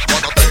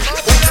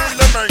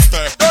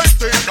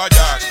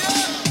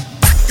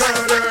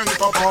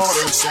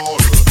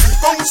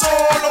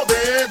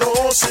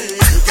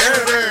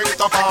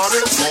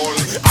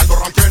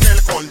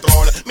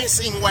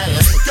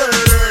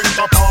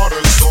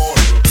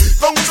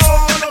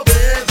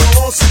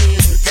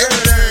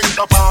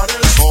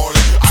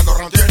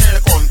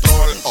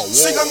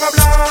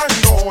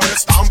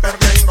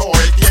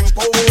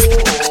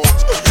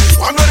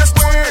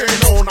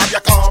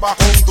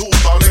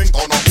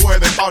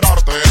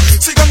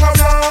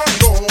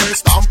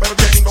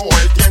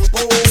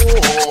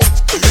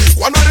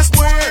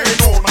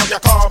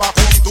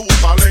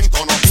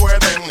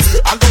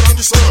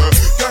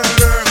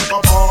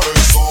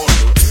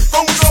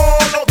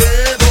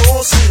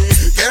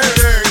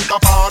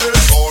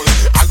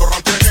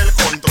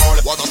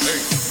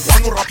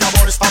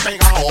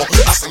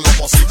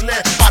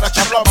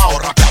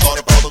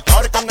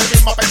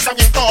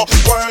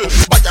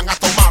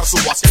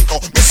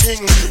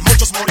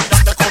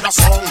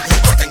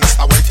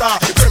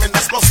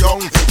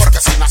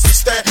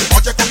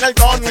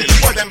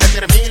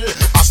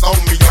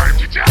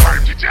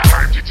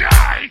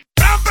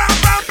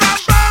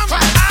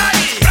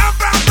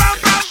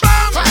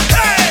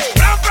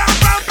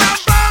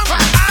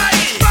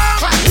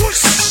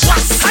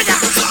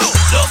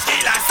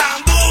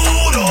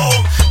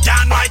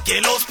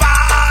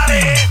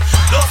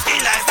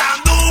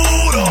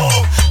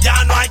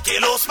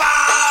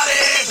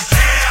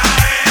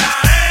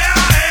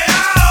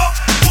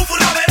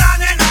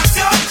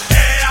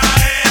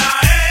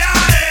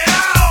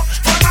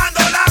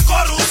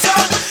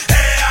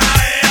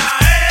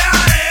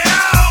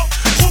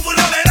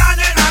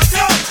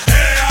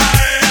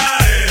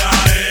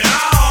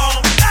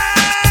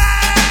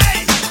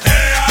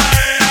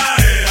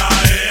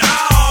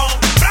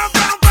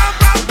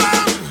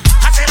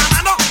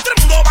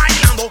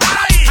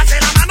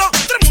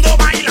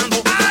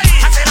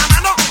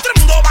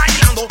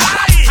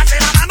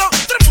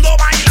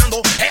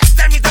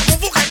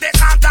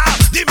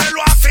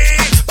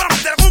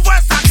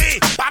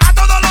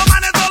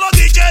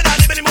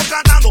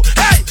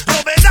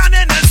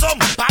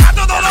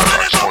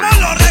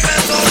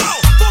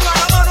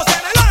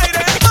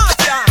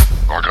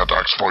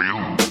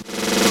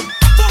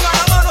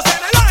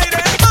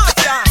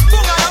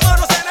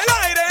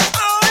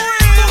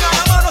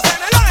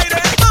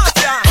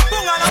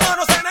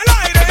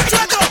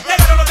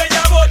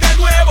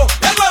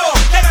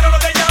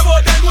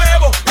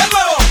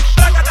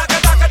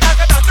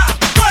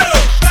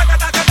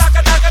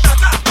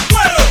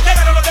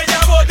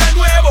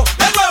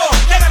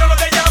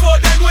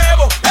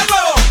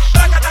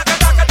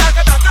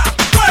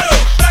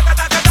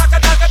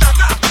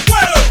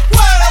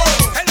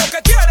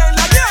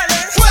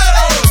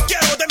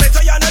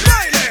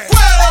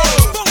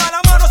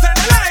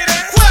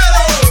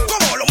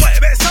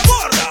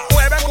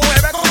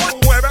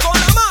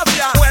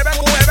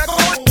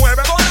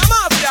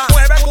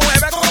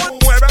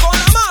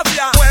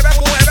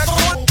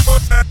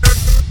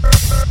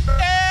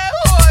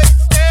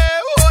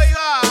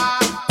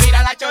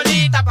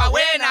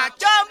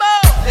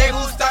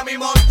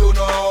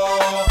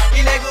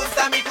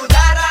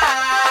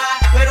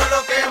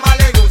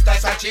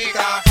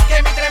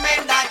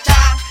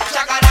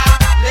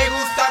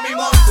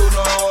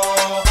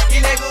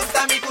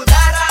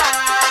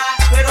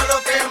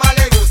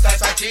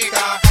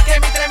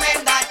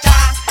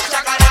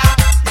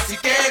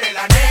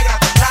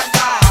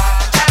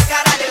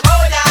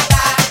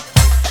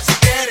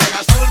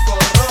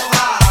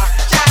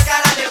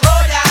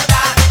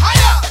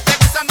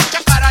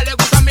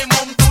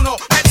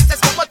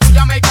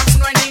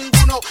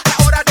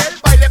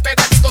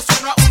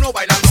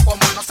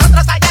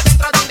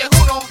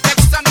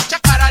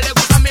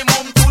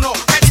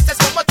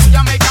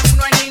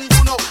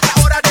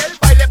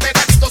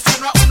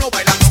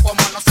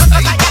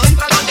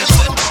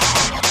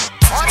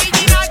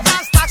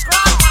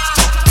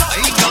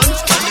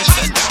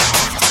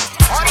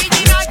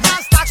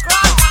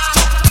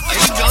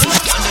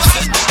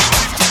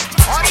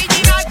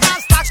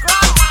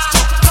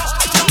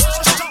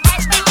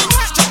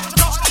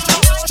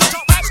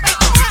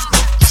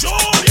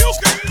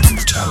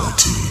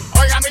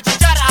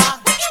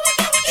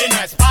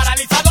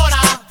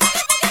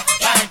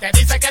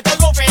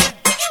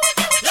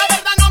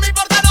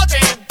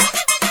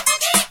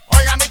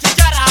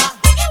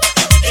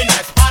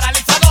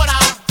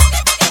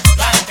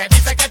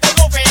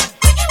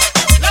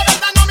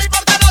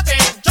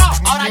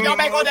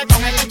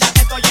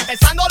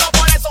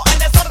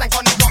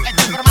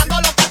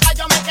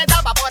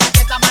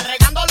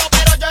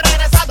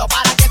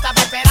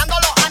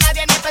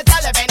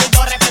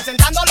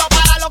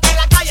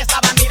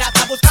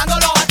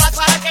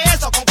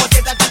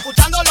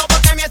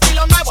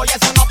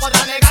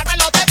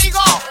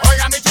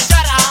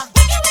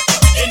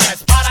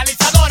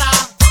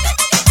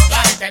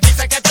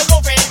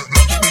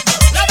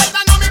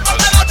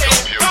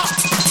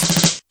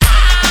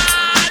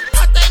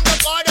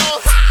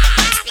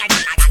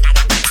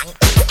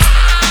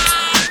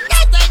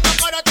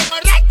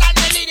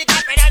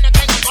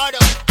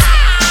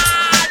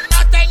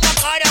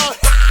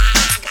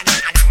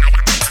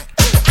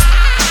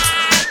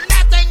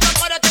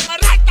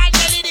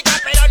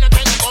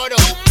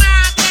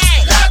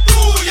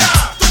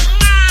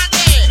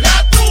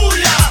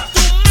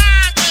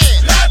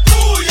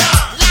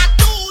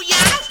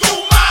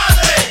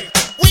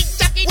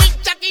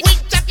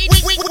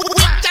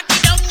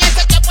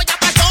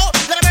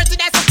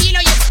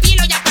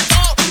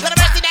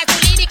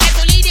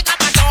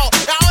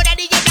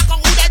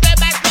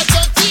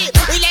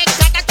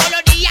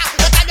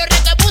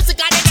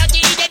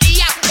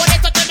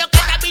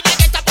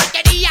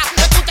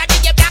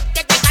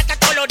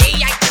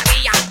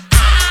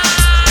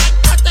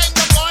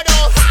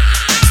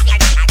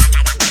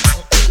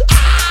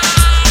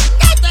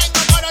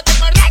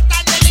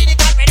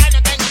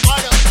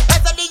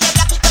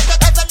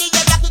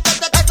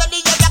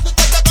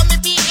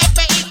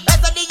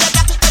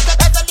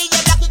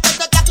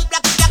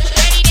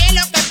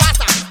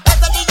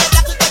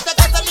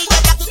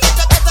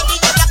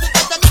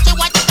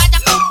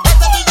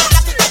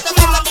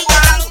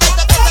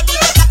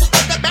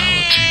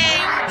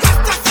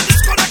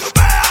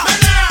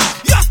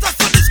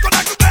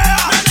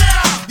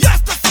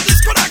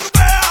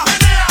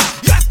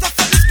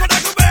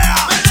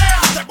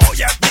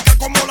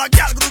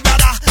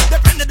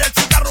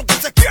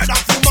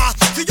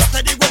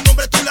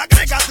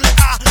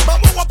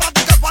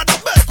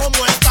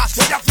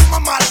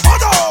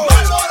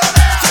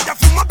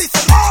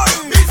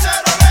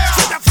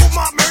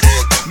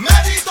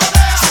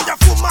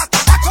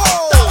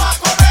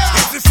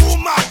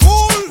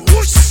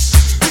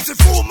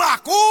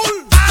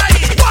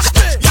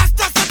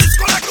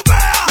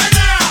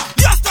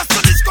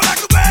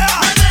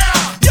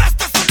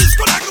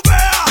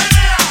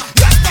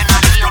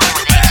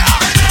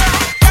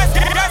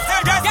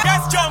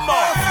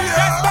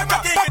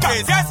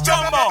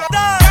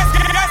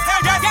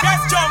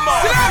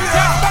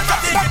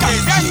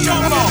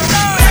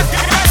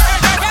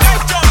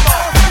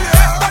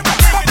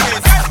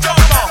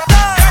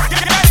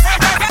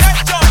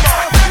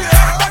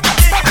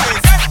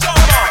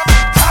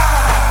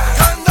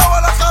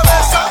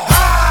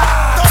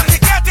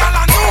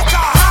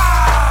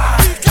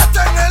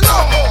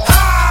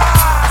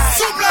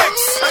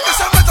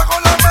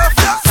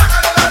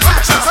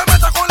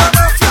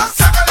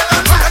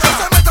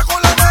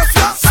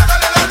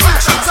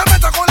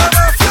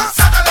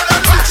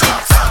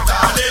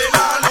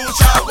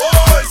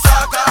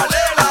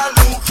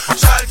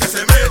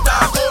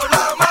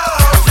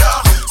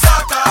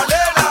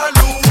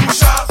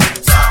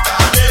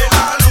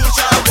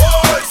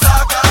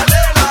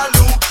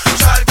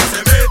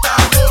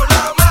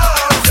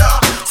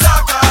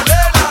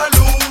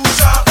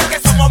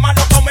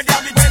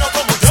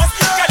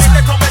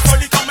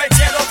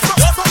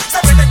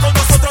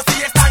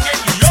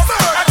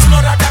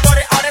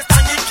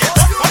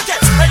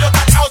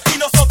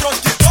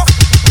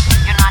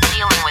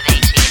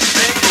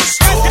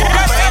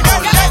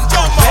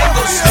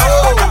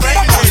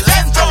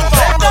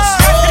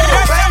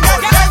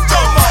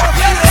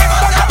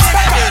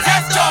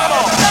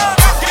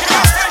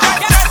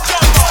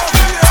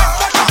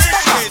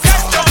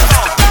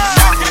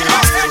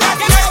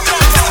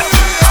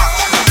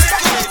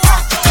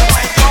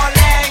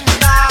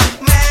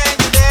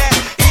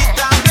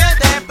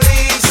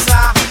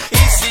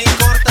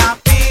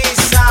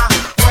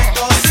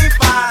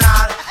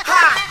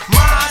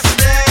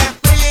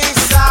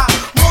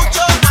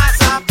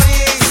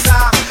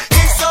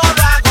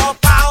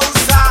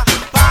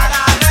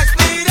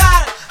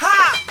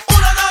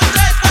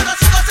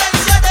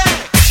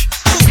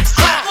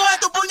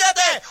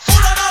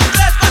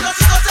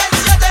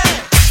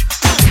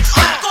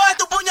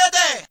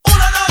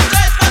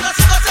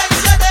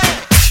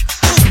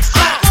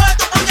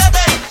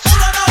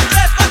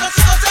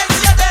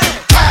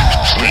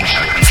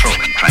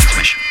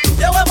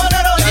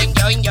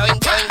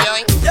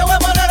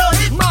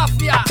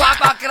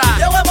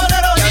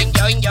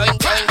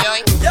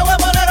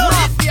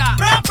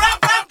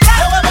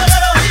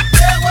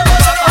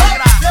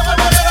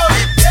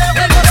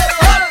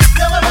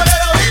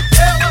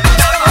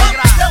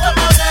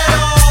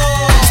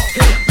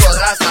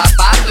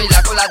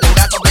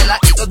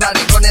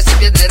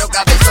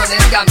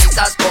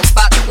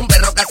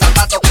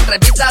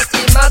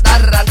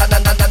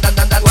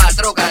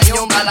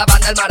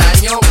del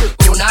Marañón,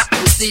 una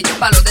UCI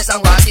para los de San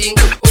Joaquín,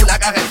 una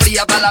caja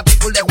fría para la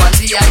people de Juan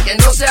Díaz. Y que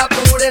no se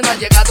apure, no ha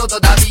llegado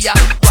todavía.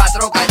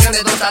 4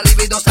 cañones, 2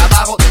 arriba y 2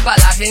 abajo, para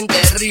la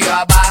gente río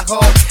abajo.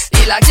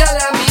 Y la que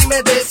a mí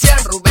me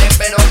decían, Rubén,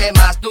 pero ¿qué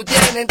más tú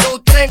tienes en tu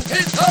tren?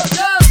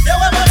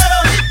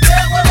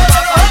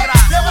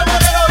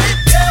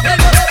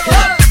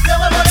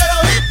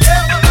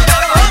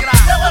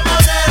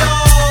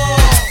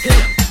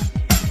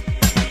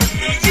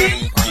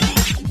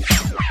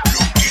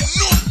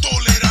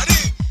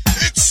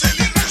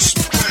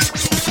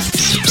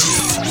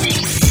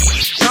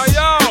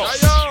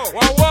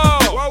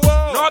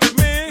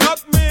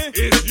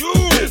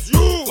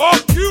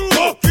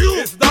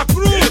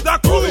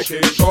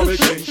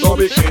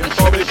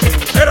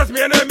 Eres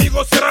mi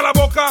enemigo, cierra la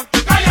boca.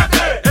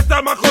 ¡Cállate!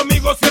 Estás más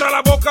conmigo, cierra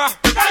la boca.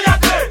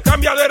 ¡Cállate!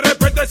 Cambia de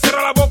repente,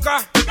 cierra la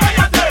boca.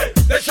 ¡Cállate!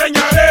 Te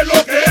enseñaré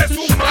lo que es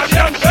un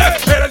maleante.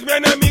 Eres mi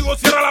enemigo,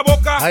 cierra la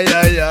boca. Ay,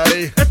 ay,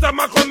 ay. Estás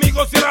más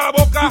conmigo, cierra la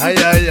boca. Ay,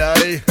 ay,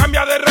 ay.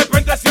 Cambia de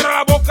repente, cierra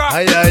la boca.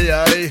 Ay, ay,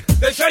 ay.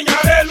 Te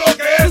enseñaré lo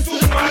que es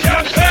un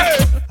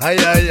maleante. Ay,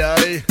 ay,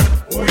 ay.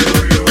 Uy,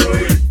 uy,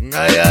 uy.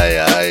 Ay, ay,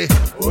 ay.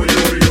 Uy,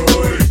 uy,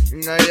 uy.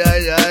 Ay,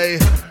 ay, ay.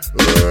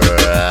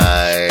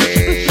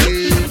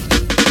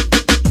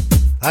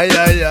 Ay,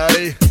 ay,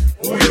 ay.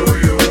 Uy,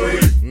 uy, uy.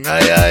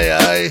 Ay, ay,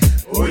 ay.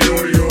 Uy,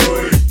 uy,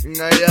 uy.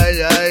 Ay,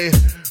 ay, ay.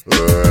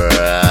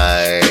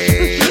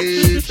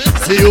 Ay.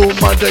 Si un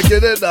man te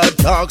quiere dar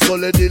talk,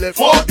 solo dile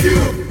Fuck you.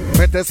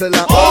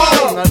 métesela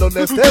a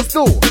donde estés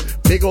tú.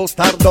 Digo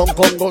tardón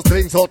con los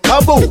drinks o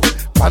tabú.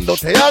 Cuando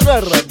te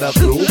agarran la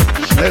crew,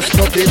 let's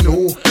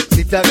continue.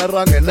 Si te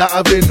agarran en la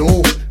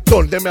avenue,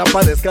 donde me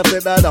aparezca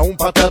te dará un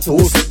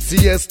patatús.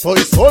 Si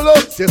estoy solo,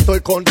 si estoy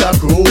con la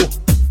crew.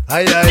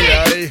 Ay, ay,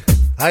 ay.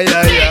 Ay,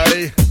 ay,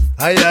 ay.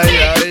 Ay, ay,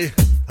 ay.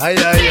 Ay,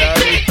 ay,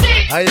 ay.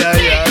 Ay,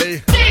 ay,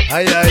 ay.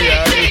 Ay, ay,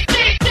 ay.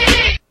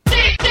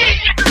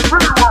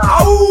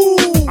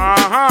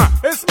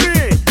 It's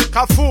me,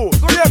 Kafu.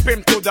 Good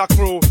evening to the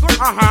crew. Good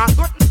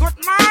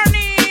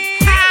morning.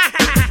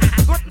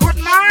 Good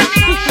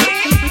morning.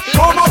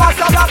 ¿Cómo vas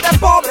a hablar de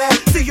pobre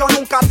si yo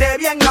nunca te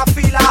vi en la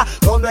fila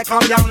donde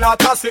cambian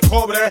latas y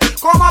cobre?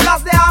 ¿Cómo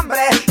hablas de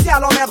hambre si a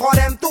lo mejor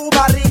en tu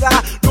barriga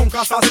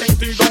nunca has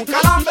sentido un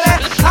calambre?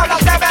 Hablas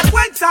de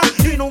vergüenza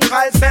y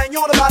nunca el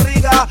señor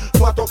Barriga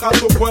fue a tocar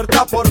tu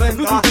puerta por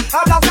renta.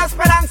 Hablas de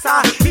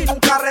esperanza y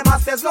nunca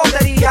remaste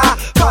lotería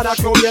para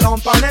que hubiera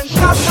un pan en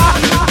casa.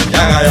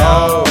 Yaga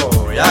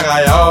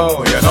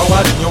yo, you know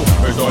what's new.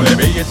 There's only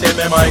me, you see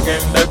me mic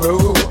in the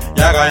groove.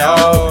 Yaga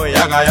yo,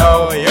 you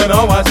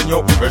know what's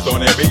new. There's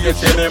only me, you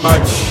see me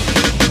mic.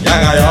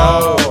 Yaga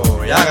yo,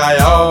 you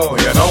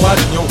know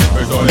what's new.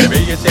 There's only me,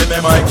 you see me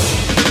mic.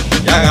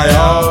 Yaga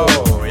yo,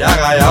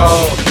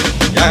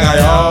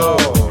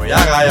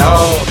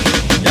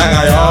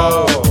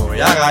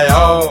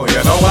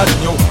 you know what's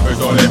new.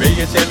 There's only me,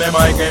 you see me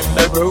mic in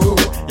the groove.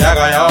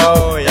 Yaga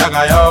yo,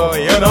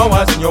 you know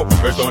what's new.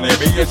 There's only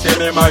me, you see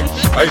me mic.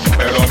 Ay,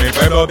 pero mi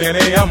pueblo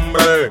tiene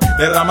hambre,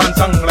 derraman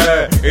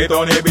sangre y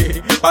Tony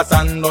B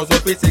pasando su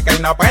física y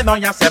no puedo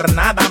ni hacer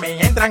nada,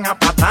 me entran a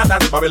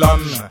patadas,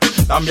 Babilón.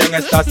 También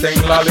estás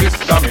en la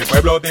lista, mi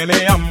pueblo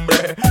tiene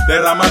hambre,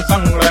 derraman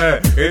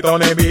sangre y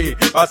Tony B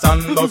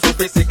pasando su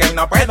física y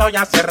no puedo ni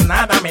hacer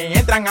nada, me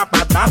entran a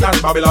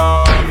patadas,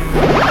 Babilón.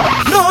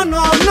 No,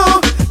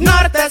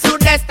 norte,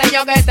 sureste,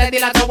 yo que te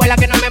dile a tu abuela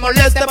que no me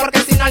moleste,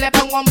 porque si no le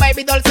pongo un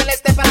baby doll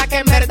celeste para que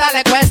en verdad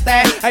le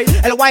cueste. Hey,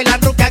 el wild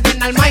and rookie aquí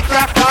en el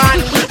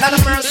micrófono, dale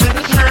mercy,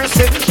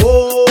 mercy.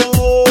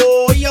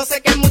 Oh, yo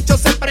sé que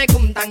muchos se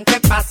preguntan qué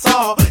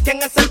pasó,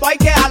 quién es el boy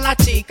que a la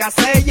chica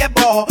se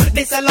llevó.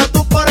 Díselo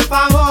tú por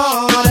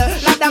favor,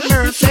 dale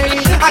mercy,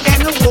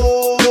 again.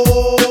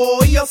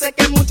 Oh, yo sé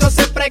que muchos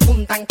se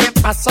preguntan qué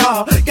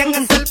pasó, quién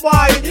es el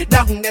boy,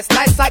 ¿dónde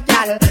está esa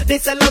gal?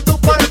 Díselo tú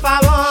por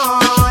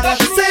favor.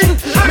 Sing,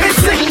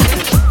 sing.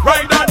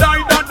 Right, die.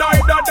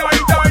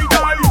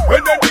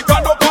 When they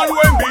digan no palo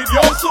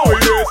envidioso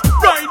eres.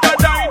 Right,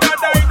 die.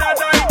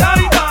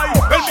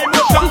 El mismo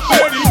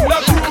champerín la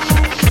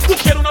cruz. ¿Tú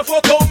quieres una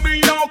foto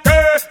mía o qué?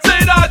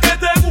 ¿Será que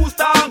te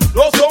gustan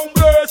los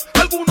hombres?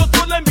 Algunos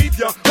por la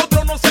envidia,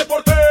 otros no sé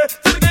por qué.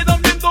 Se te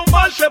quedan viendo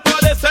mal, te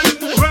parecen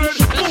mujer.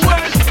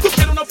 ¿Tú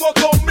quieres una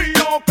foto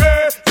mía o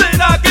qué?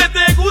 ¿Será que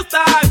te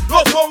gustan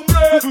los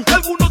hombres?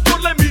 Algunos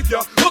por la envidia,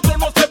 otros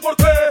no sé por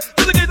qué.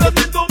 Se te quedan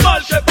viendo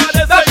mal, te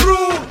parecen la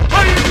cruz.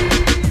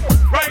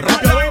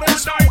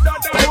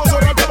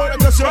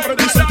 Siempre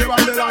dicen que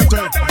van delante.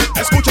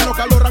 Escuchen lo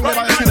que Carlos Rang le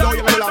va a decir de hoy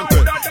en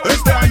adelante.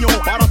 Este año,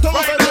 para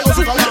todos tenemos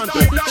su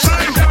talante.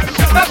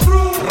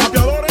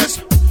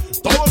 Rapeadores,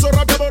 todos esos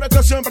rapeadores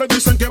que siempre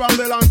dicen que van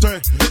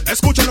delante.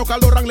 Escuchen lo que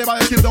Carlos Rang le va a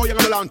decir de hoy en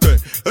adelante.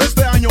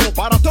 Este año,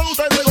 para todos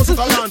ustedes tenemos su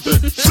talante.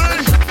 Sí.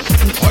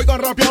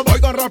 Oigan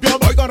rapeadores,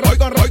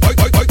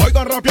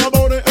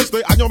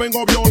 este año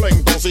vengo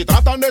violento. Si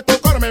tratan de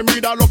tocarme,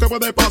 mira lo que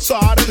puede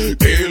pasar.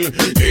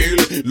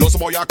 Los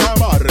voy a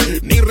acabar.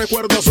 Ni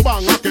recuerdos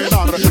van a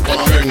quedar.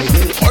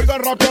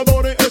 Oigan,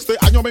 rapeadores, este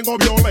año vengo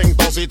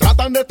violento. Si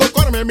tratan de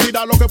tocarme,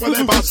 mira lo que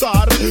puede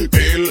pasar.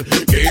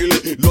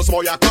 Los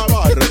voy a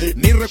acabar.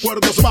 Ni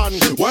recuerdos van.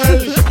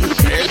 Well,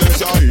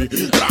 quédense ahí.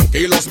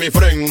 Tranquilos, mi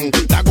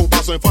friend. Te hago un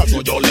paso en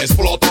falso, yo les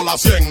exploto la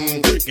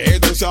 100.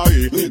 Quédense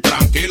ahí.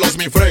 Tranquilos,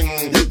 mi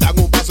friend. Te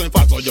hago un paso en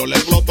falso, yo les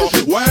exploto.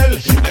 Well,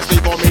 les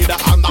digo, mira,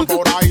 andan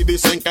por ahí,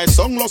 dicen que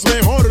son los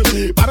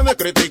mejores. Paren de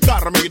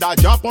criticar, mira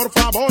ya, por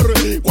favor.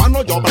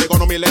 Cuando yo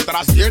pregono, mis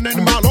letras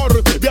tienen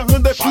valor.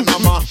 Viajen de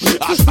Panamá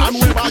hasta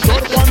Nueva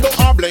York. Cuando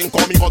hablen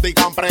conmigo,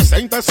 digan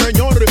presente,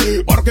 señor.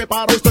 Porque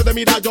para ustedes,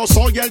 mira, yo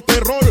soy el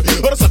terror.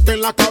 Ahora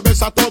saquen la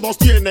cabeza, todos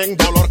tienen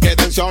dolor.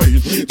 Quédense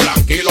ahí,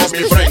 tranquilos, mi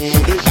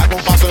friend. Te hago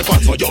un paso en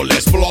falso, yo les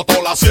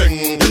exploto la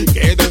 100.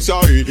 Quédense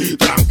ahí,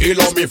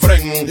 tranquilos, mi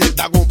friend.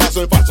 Te hago un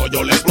paso en falso,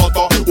 yo les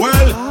exploto.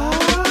 Well,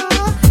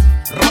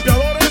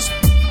 rapeadores,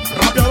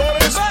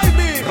 rapeadores,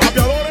 baby.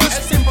 Rapeadores,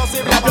 es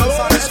imposible rapeadores,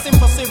 avanzar, es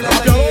imposible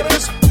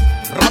rapeadores,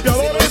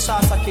 rapeadores, si no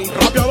estás aquí.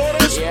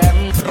 rapeadores, Yeah.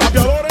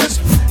 rapeadores.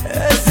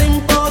 Es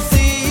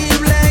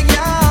imposible,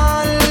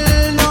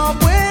 girl, no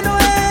puedo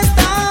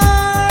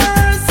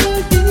estar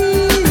sin ti.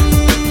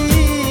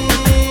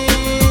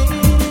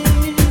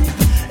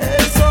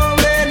 Es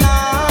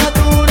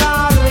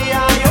sobrenatural,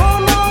 ya yo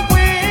no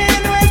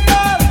puedo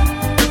estar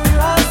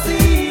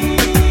así.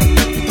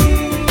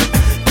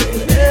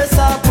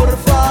 Regresa, por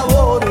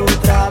favor,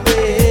 otra vez.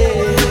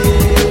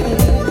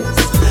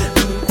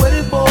 Mi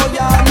cuerpo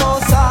ya no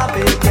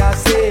sabe qué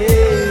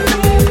hacer.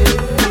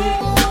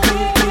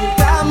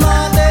 Cama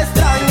te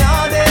extraña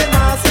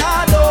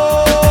demasiado.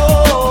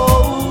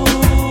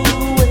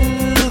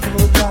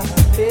 Vuelvo otra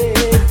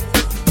vez.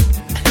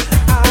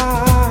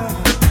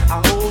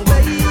 Oh,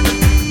 baby,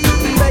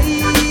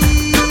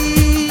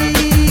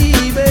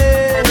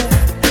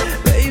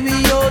 baby,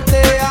 yo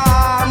te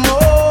amo.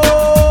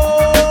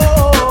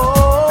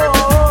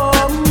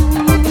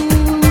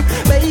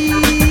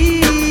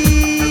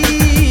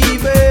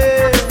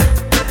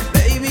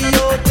 Baby,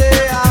 yo te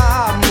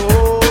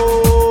amo.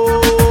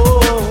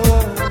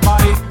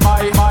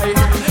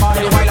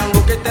 El bailan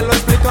que te lo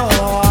explico.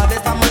 De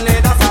esta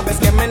manera sabes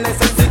que me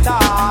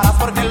necesitas.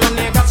 Porque lo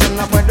niegas, yo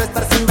no puedo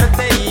estar sin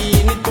verte.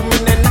 Y ni tú, mi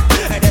nena,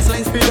 eres la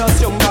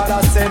inspiración para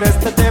hacer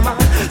este tema.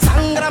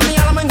 Sangra mi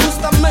alma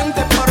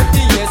injustamente por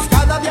ti. Es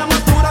cada día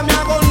más dura mi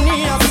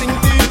agonía sin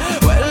ti.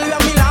 Vuelve a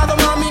mi lado,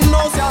 mami,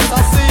 no seas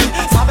así.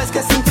 Sabes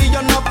que sin ti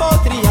yo no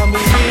podría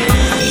vivir.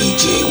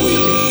 DJ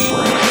Willy.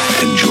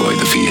 Enjoy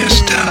the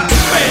fiesta.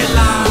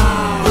 Vela,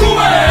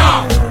 ruea,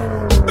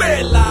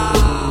 vela,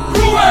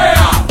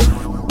 ruea,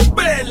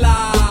 vela,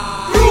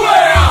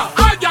 ruea.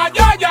 Ay, ay,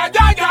 ay, ay,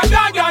 ay, ay,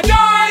 ay, ay,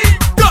 ay.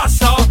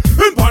 Casa,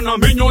 en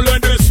panameño le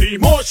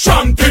decimos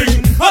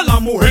chanting. A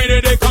las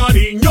mujeres de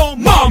cariño,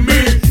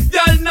 mami. Y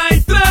al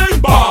night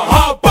train,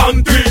 baja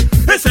panty.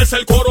 Ese es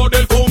el coro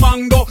del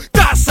comando.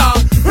 Casa,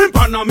 en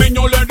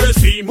panameño le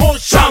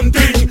decimos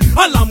chanting.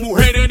 A las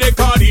mujeres de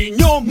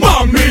cariño,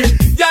 mami.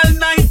 Y al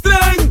night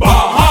train,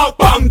 baja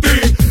panty.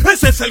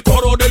 Ese es el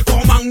coro del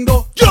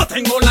comando. Yo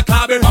tengo la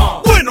clave,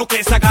 bueno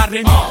que se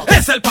agarren.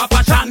 Es el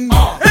papachán,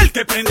 el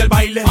que prende el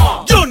baile.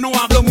 Yo no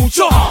hablo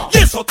mucho, y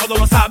eso todos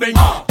lo saben.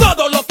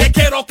 Todo lo que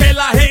quiero que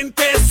la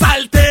gente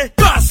salte.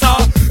 Casa,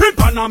 en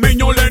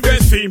panameño le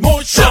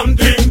decimos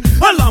chanting.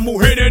 A las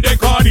mujeres de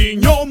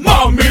cariño,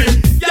 mami.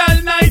 Y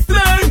al night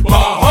train,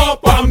 baja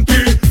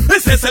panty.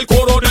 Ese es el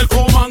coro del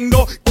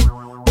comando.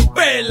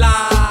 Vela,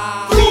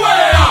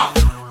 ruea,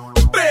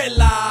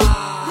 vela,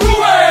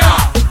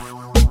 ruea,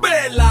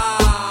 vela,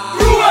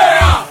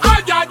 ruea.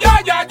 Ay, ay,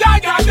 ay, ay,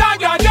 ay, ay,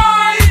 ay, ay,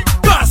 ay.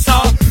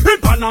 Casa, en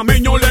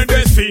panameño le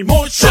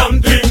decimos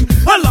chanting.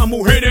 A las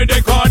mujeres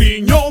de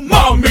cariño,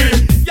 mami.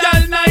 Y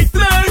al night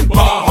train,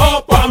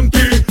 baja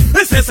panty.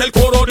 Ese es el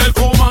coro del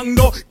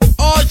comando.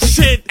 Oh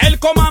shit, el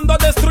comando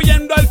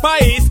destruyendo el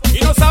país. Y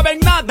no saben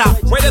nada,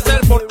 puede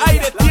ser por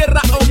aire,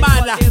 tierra o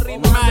mala.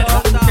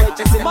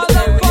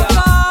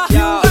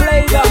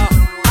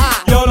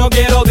 Yo no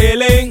quiero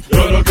dealing,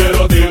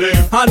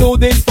 I do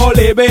this for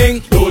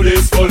living.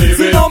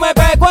 Si no me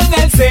pego en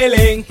el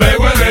ceiling,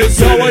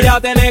 yo voy a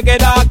tener que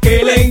dar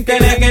killing,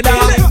 tener que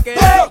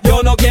dar.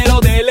 Yo no quiero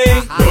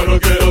dealing,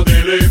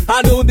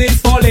 I do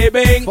this for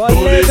living.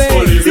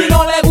 Si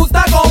no le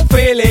gusta con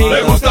feeling,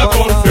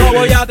 yo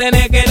voy a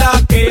tener que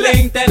dar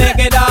killing, tener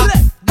que dar.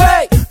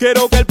 Hey,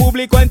 quiero que el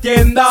público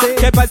entienda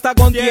que pa' esta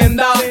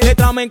contienda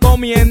letra me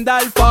encomienda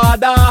el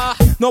fada.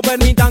 No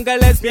permitan que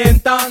les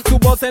mientan, sus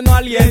voces no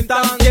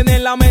alientan,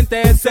 tienen la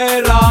mente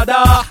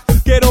cerrada.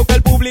 Quiero que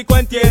el público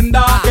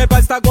entienda que pa'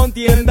 esta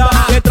contienda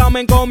letra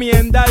me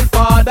encomienda el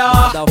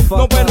fada.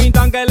 No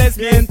permitan que les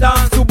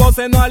mientan, sus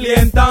voces no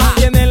alientan,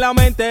 tienen la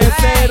mente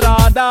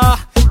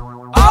cerrada.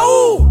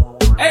 ¡Au!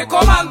 El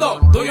comando,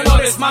 do you know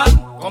this man?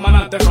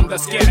 Comandante from the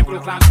skinny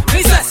Brooklyn.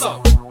 Dice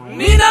eso,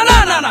 ni na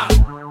na na na.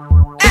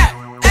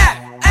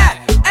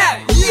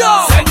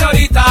 Yo.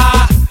 Señorita,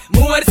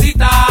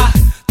 mujercita,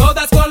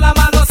 todas con las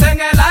manos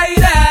en el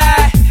aire.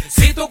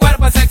 Si tu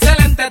cuerpo es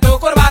excelente,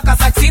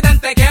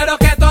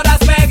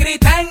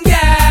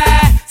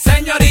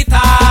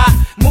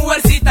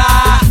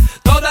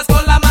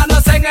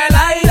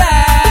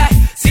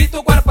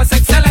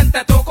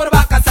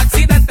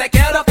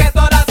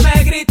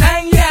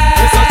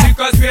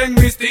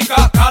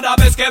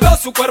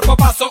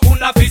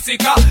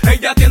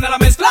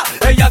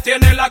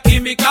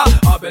 típica,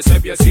 a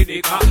veces bien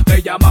cínica,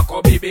 me llama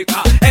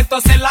comímica.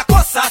 Entonces la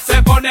cosa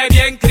se pone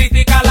bien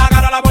crítica, la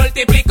gana la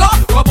multiplico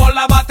como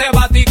la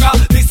matemática.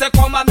 Dice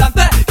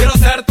comandante, quiero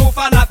ser tu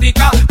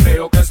fanática.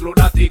 Creo que es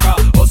lunática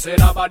o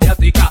será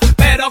maniática,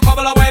 pero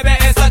como lo mueve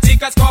esa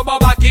chica es como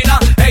máquina.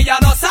 Ella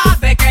no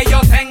sabe que yo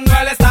tengo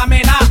el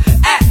estamina.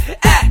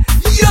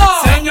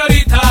 Yo,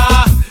 señorita,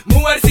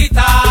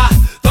 mujercita,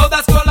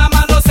 todas con las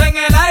manos en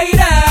el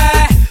aire.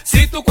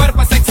 Si tu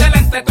cuerpo es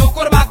excelente, tu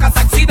curva es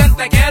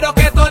accidente, quiero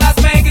que todas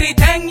me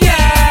griten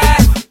yeah.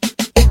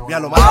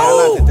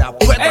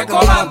 El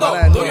comando,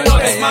 do you know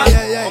this man?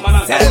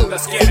 Comandante,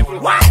 let's get it.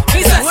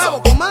 Dice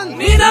nuevo comando.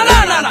 Mira,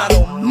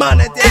 los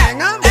manes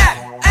tienen hambre.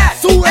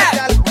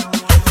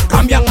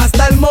 Cambian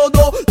hasta el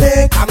modo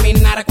de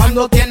caminar.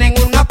 Cuando tienen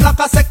una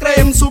placa se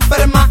creen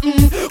Superman.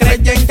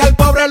 Creen que al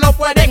pobre lo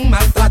pueden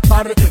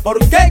maltratar,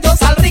 porque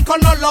ellos al rico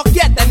no lo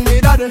quieren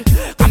mirar.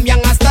 Cambian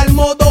hasta el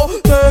modo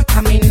de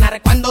caminar.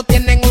 Cuando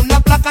tienen una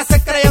placa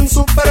se creen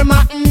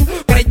Superman.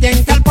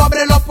 Creen que al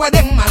pobre lo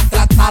pueden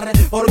maltratar,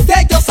 porque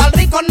ellos al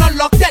rico no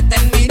lo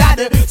quieren mirar.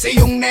 Si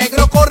un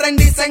negro corren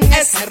dicen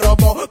ese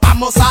robo,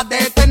 vamos a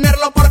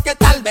detenerlo porque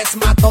tal vez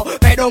mató.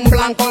 Pero un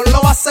blanco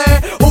lo hace,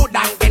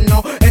 juran que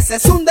no. Ese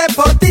es un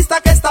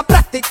deportista que está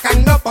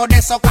practicando. Por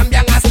eso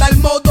cambian hasta el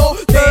modo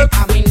de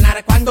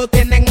caminar. Cuando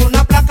tienen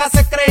una placa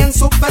se creen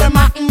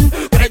Superman.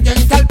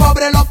 Creen que al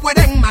pobre lo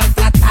pueden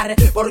maltratar,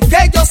 porque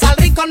ellos al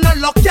rico no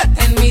lo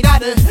quieren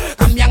mirar.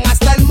 Cambian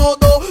hasta el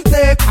modo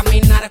de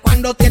caminar.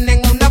 Cuando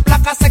tienen una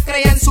placa se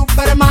creen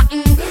Superman.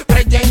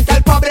 Creen que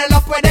al pobre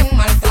lo pueden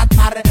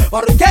maltratar,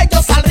 porque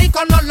ellos al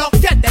rico no lo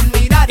quieren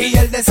mirar. Y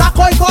el de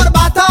saco y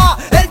corbata,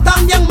 él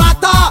también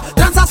mata.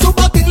 Tranza su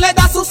botín, le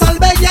da su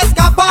salve y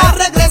escapa.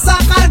 Regresa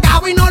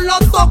cargado y no lo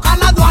toca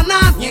la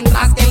aduana.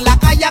 Mientras que en la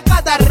calle a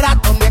cada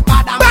rato me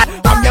paran.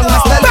 Cambian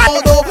hasta el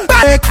modo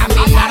de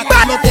caminar.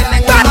 Cuando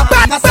tienen una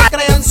placa se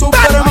creen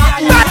Superman.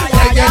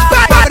 Creen que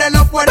al pobre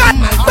lo pueden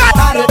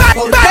maltratar,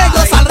 porque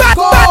ellos al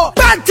rico.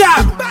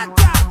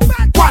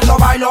 Cuando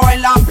bailo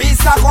en la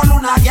pista con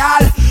una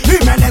guial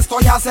y me le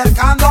estoy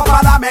acercando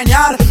para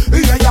menear, y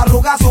ella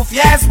arruga su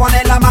fies,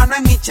 pone la mano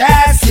en mi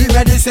chest y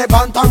me dice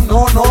bantan,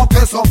 no,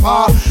 que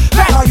sopa.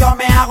 Pero yo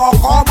me hago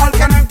como el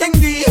que no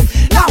entendí.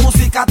 La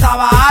música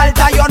estaba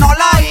alta, yo no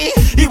la oí,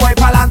 y voy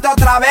pa'lante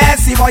otra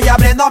vez y voy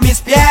abriendo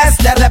mis pies.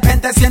 De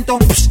repente siento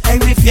un psh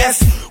en mi fies.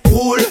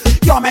 Cool,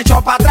 yo me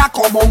echo para atrás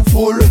como un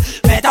full.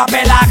 Me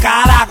tapé la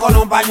cara con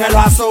un pañuelo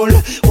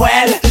azul.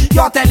 Well,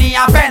 yo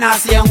tenía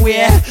apenas 100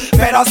 weed,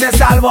 pero se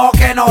salvó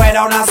que no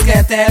era un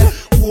asqueter.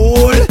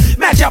 Cool,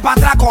 me eché para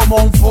atrás como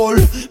un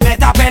full. Me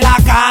tapé la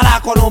cara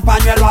con un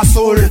pañuelo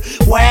azul.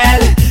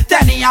 Well,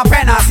 tenía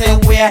apenas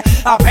 100 weed,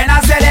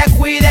 apenas se le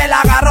cuide, le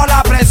agarro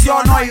la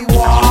presión. Y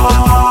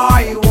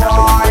guay,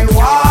 guay,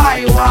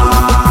 guay, guay,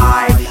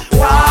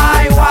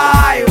 guay, guay,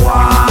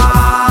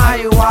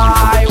 guay,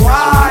 guay,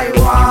 guay,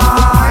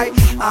 guay,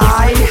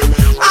 ay,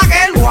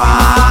 aquel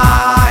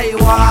guay,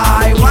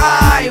 guay,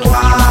 guay,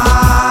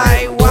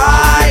 guay,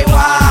 guay,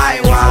 guay,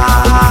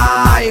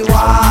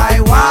 guay,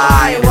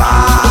 guay,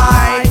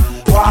 guay,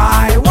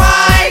 guay,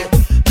 guay.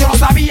 Yo no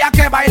sabía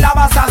que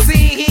bailabas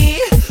así,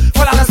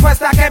 fue la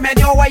respuesta que me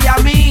dio güey a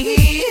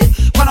mí.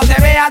 Cuando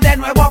te vea de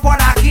nuevo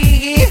por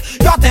aquí,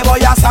 yo te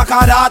voy a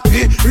sacar a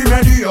ti. Y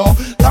me dijo,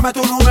 dame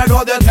tu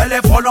número de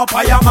teléfono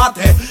pa'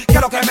 llamarte.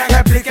 Quiero que me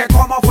explique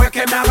cómo fue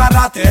que me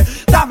agarraste.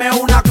 Dame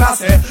una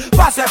clase,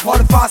 pase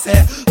por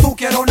fase. Tú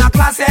quieres una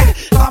clase,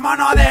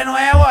 vámonos de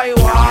nuevo. Y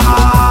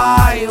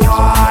guay,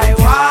 guay,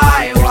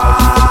 guay, guay,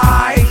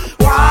 guay,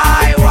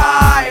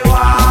 guay,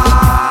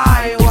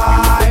 guay,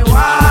 guay,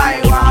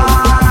 guay,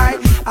 guay,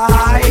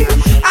 ay,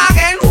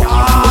 again,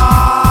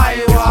 guay,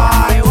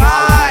 guay,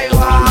 guay,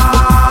 guay,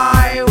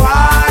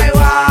 guay,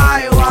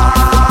 guay, guay,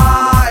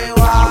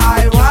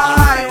 guay,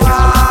 guay,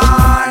 guay,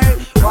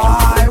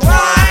 guay,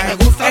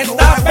 guay.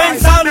 Estás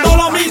pensando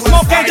lo mismo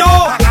que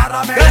yo.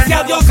 Gracias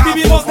a Dios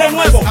vivimos de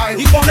nuevo,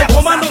 y con el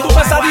comando tu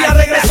pesadilla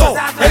regresó.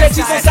 El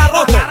hechizo se ha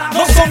roto,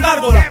 no son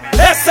gárgolas,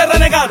 ese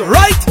renegado,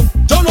 right?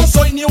 Yo no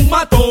soy ni un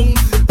matón,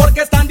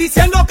 porque están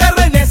diciendo que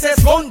René se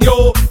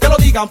escondió. Que lo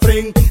digan,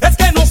 friend, es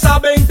que no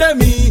saben de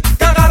mí.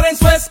 Que agarren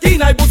su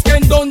esquina y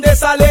busquen dónde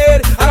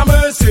salir. Hágame.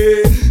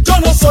 Yo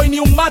no soy ni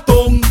un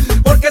matón,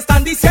 porque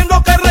están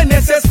diciendo que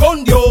René se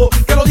escondió.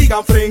 Que lo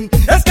digan, friend,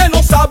 es que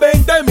no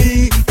saben de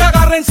mí. Que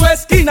agarren su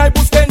esquina y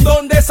busquen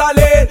dónde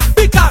salir.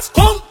 Picas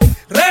con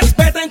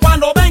respeten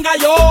cuando venga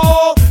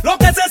yo. Lo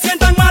que se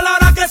sientan mal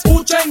ahora que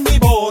escuchen mi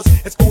voz.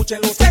 Escuchen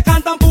los que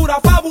cantan pura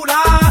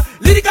fábula.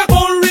 Lírica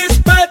con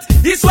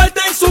respect y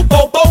suelten su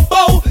po, po,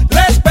 po.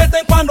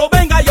 Respeten cuando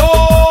venga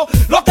yo.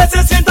 Lo que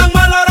se sientan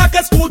mal ahora que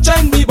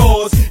escuchen mi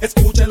voz.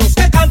 Escuchen los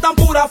que cantan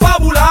pura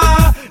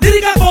fábula.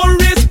 Lírica con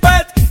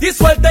respect y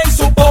suelten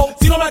su po.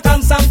 Si no me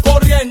alcanzan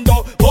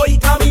corriendo, voy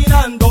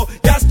caminando.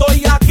 Ya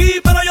estoy aquí,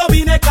 pero yo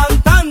vine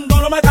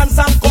cantando. No me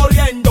alcanzan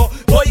corriendo,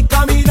 voy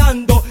caminando.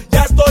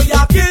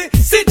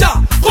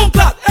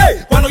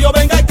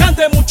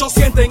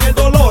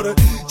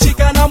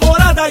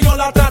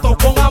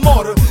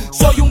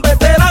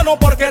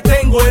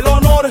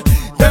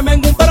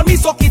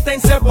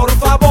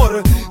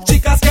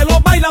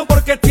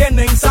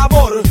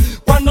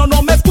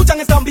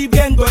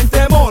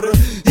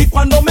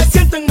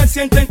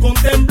 sienten con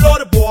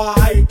temblor,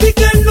 boy. Y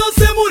que no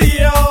se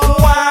murió,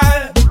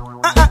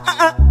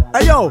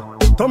 Hey yo,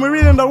 Tommy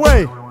reading the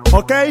way,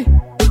 okay?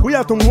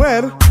 Cuida tu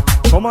mujer,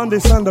 come on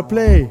this on the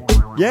play,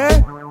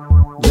 yeah?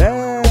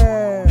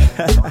 Yeah.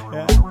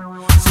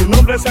 Su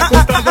nombre se ha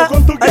acostado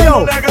con tu guía,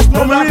 no le hagas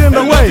nada. Tommy reading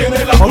the way,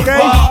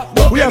 okay?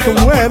 Cuida tu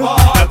mujer,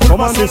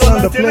 come on this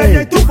on the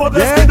play, y tú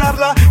podrás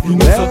cuidarla y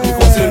no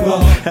satisfacerla,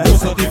 no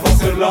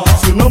satisfacerla.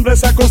 Su nombre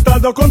se ha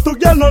acostado con tu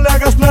guía, no le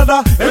hagas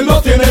nada. Él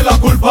no tiene la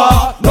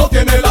culpa, no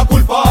tiene la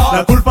culpa.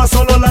 La culpa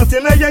solo la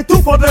tiene ella y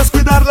tú podrás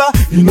cuidarla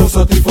y no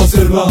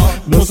satisfacerla,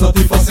 no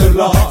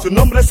satisfacerla. Su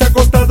nombre se ha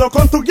acostado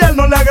con tu guía,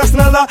 no le hagas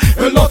nada.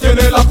 Él no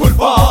tiene la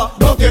culpa,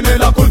 no tiene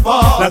la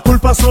culpa. La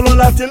culpa solo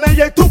la tiene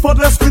ella y tú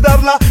podrás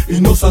cuidarla y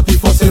no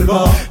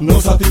satisfacerla,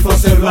 no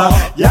satisfacerla.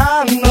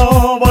 Ya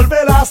no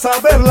volverás a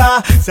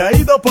verla, se ha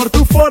ido por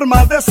tu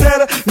forma de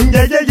ser.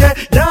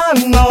 Ya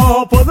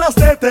no podrás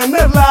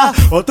detenerla,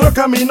 otro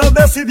camino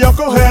decidió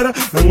coger.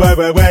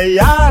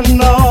 Ya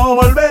no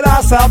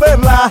volverás a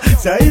verla,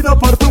 se ha ido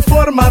por tu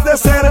forma de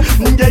ser.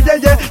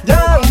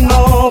 Ya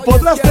no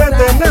podrás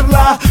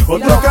detenerla,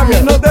 otro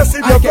camino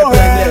decidió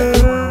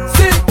coger.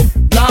 Sí,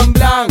 blan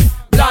blan,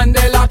 blan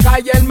de la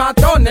calle, el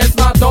matón es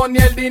matón y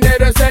el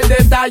dinero es el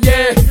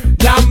detalle.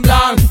 Blan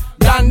blan,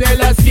 blan de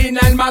la esquina,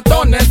 el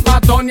matón es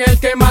matón y el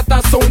que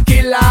mata es un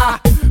killer.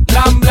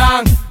 Blan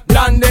blan,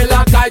 blan de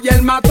la calle,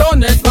 el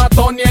matón es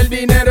matón y el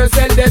dinero es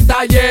el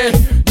detalle.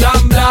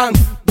 Blan blan,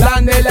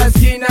 blan de la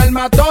esquina, el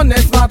matón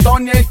es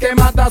matón y el que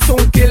mata es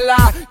un killer.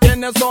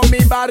 ¿Quiénes son mi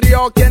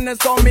barrio? ¿Quiénes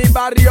son mi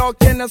barrio?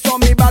 ¿Quiénes son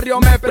mi barrio?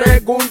 Me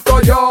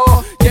pregunto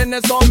yo.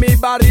 ¿Quiénes son mi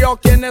barrio?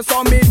 ¿Quiénes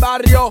son mi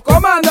barrio?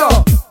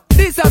 Comando,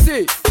 dice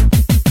así.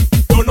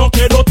 Yo no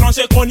quiero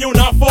trance con ni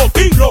una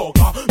fucking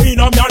loca.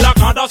 Mírame a la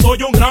cara,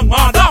 soy un gran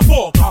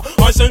madafoca.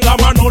 Alza en la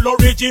mano lo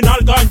original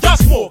ganja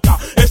smoka.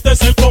 Este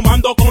es el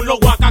comando con los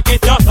guacas que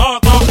te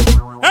ataca.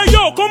 Hey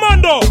yo,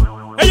 comando.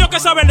 Ellos que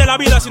saben de la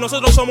vida si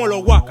nosotros somos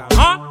los guacas,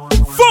 ¿ah?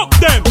 Fuck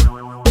them.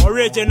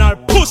 Original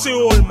pussy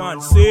old man,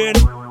 sin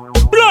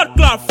blood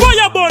clot,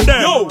 fire burn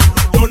them.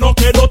 Yo no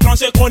quiero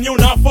trance con ni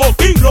una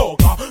fucking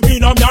loca.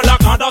 Mírame a la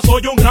cara,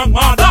 soy un gran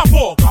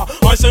madafoca.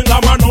 Alza en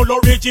la mano lo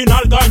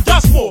original ganja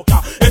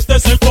smoka. Este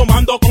es el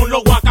comando con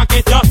los guacas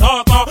que te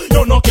ataca.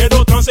 Yo no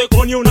quiero trance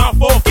con ni una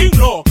fucking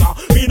loca.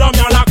 Mírame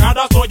a la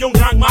cara, soy un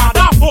gran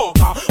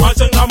madafoca.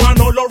 Alza en la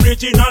mano lo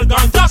original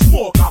ganja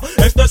smoka.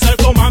 Este es el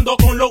comando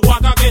con los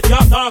guacas que te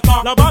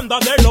ataca. La banda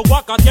de los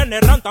guacas tiene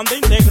rantan de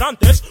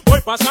integrantes.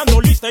 Voy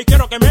pasando lista y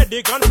quiero que me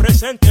digan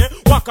presente.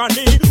 Waka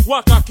ni,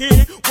 waka aquí,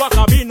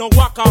 waka vino,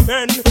 waka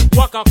ven,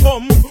 waka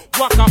com,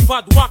 waka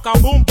fat, waka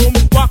boom boom,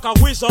 waka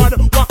wizard,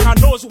 waka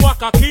nose,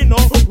 waka kino,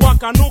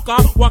 waka nuka,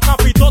 waka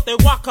pitote,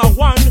 waka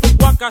one,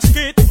 waka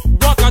skit,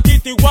 waka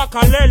titi,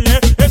 waka lele,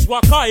 es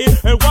wakai,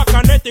 el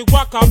waka neti,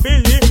 waka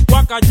billy,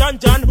 waka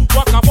janjan,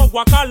 waka bob,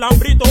 waka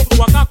lambrito,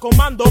 waka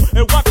comando,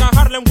 el waka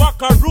Harlem,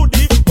 waka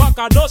Rudy,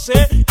 waka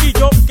 12, y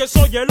yo que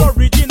soy el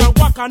original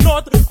waka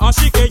not,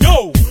 así que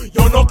yo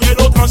no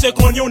quiero trance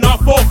con ni una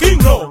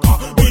fucking loca.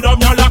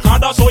 Mírame a la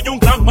cara, soy un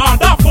gran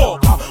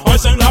madafoca.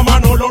 Alza en la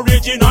mano lo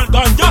original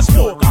ganja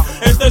smoka.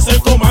 Este es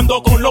el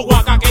comando con los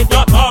guacas que te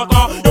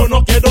ataca. Yo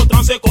no quiero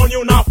trance con ni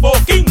una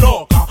fucking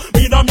loca.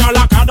 Mírame a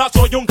la cara,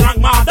 soy un gran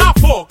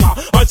madafoca.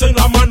 Alza en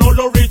la mano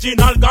lo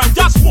original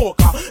ganja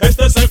smoka.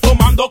 Este es el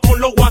comando con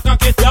los guacas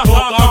que te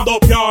ataca. Tocando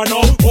piano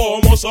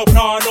como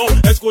soprano.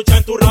 Escucha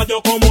en tu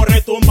radio como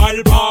retumba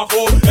el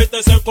bajo. Este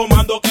es el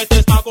comando que te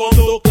está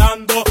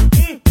conductando.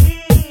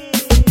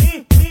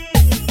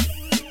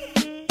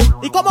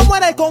 ¿Y cómo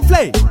muere el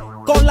conflay?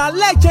 Con la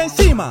leche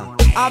encima.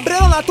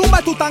 Abrieron la tumba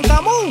de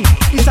Tutankamón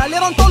y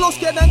salieron todos los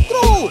que dentro.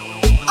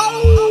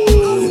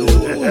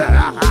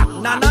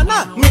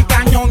 Mi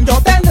cañón yo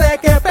tendré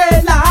que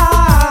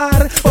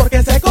pelar,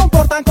 porque se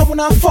comportan como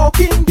una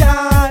fucking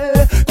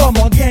gal.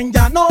 Como bien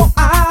ya no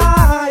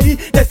hay.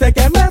 Desde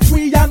que me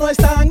fui ya no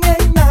están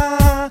en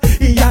nada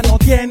y ya no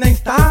tienen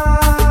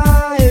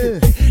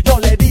style. Yo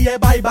le dije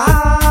bye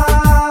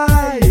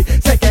bye,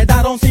 se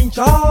quedaron sin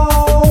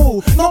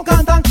show. No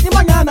cantan ni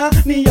mañana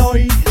ni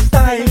hoy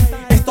style.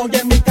 Estoy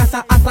en mi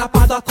casa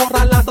atrapado,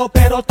 acorralado,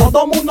 pero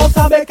todo mundo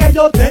sabe que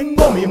yo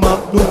tengo mi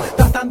magnum.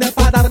 Tratan de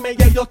pararme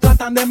y ellos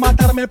tratan de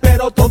matarme,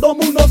 pero todo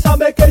mundo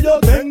sabe que yo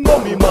tengo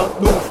mi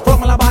magnum.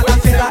 Forma la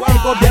balacera, el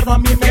gobierno a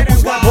mí me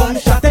busca con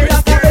shot en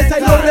la cabeza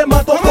y lo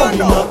remato con mi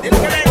magnum.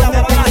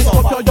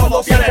 Yo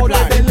lo saco, le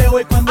peleo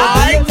y cuando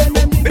veo el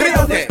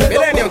enemigo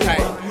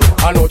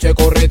anoche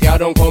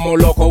corretearon como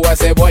loco a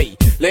ese buey.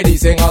 Le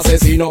dicen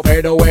asesino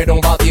pero era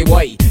un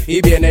batibuey.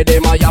 Y viene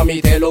de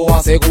Miami, te lo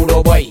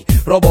aseguro, buey.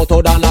 Robó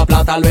toda la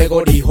plata,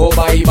 luego dijo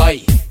bye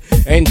bye.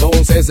 Entonces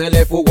entonces se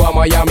le fugó a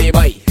Miami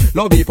Bay.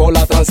 Lo vi por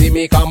la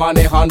Transímica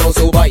manejando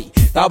su bay.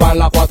 Estaba en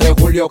la 4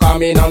 de julio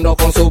caminando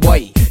con su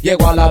buey.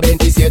 Llegó a la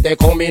 27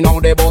 con mi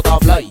nombre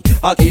Butterfly.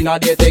 Aquí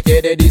nadie te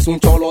quiere, dice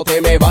un cholo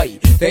te me va.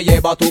 Te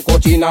lleva tu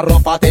cochina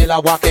ropa, te la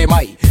voy a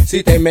quemar.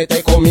 Si te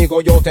metes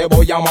conmigo yo te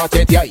voy a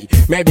machetear.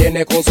 Me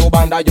viene con su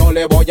banda, yo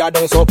le voy a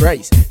dar un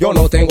surprise. Yo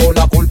no tengo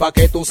la culpa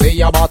que tú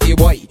seas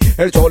batiboy.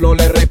 El cholo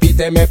le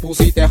repite, me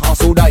pusiste a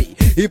sudar.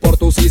 Y por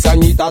tu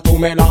cizañita tú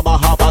me la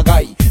vas a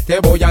pagar. Te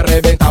voy a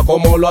reventar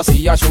como lo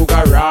hacía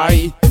Sugar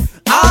Ray.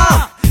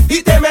 Ah,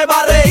 y te me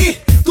va a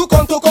reír. Tú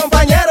con tu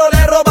compañero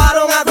le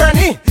robaron a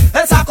Granny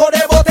el saco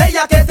de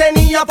botella que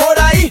tenía por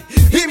ahí.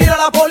 Y mira,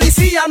 la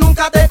policía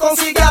nunca te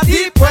consigue a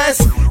ti, pues.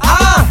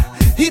 Ah,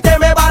 y te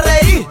me va a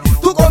reír.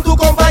 Tú con tu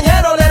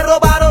compañero le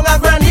robaron a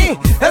Granny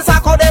el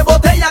saco de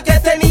botella que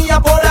tenía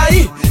por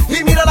ahí.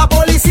 Y mira, la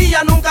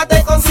policía nunca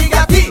te consigue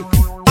a ti.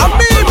 A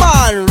mí,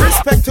 man.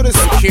 Respect to the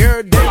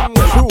secure them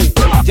crew.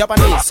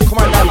 Japanese,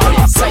 comandante,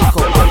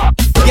 psycho.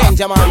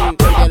 Genja man,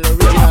 el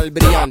original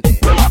brillante.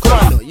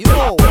 Comando, you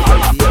know.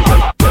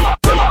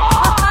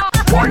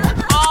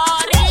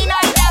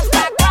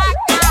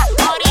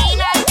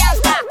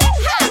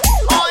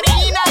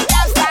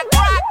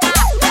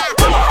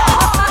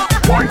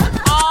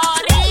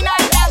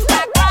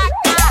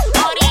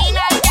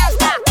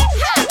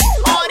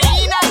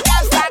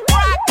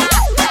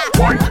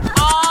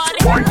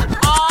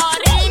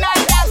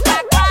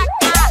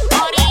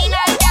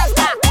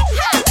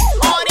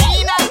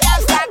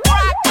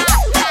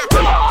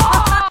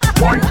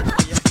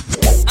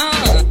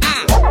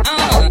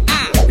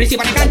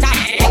 Principal canta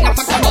en la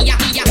factoría.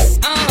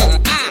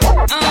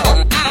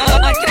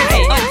 Otra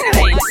vez.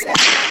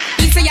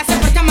 Y si ya se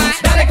porta mal,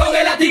 Dale con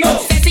el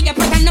látigo. se sigue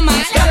portando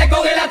mal, Dale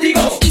con el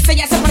látigo. y si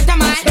ya se porta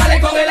mal, Dale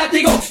con el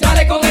látigo.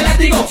 Dale con el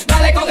látigo.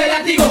 Dale con el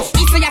látigo.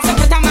 y si ya se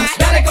porta mal,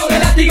 Dale con el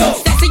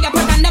látigo. se sigue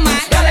portando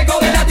mal, Dale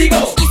con el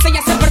látigo. y si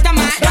ya se porta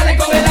mal, Dale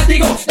con el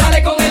látigo.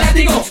 Dale con el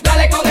látigo.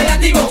 Dale con el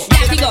látigo.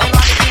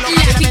 látigo,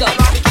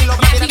 látigo,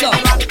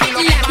 látigo,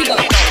 látigo, látigo,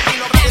 látigo.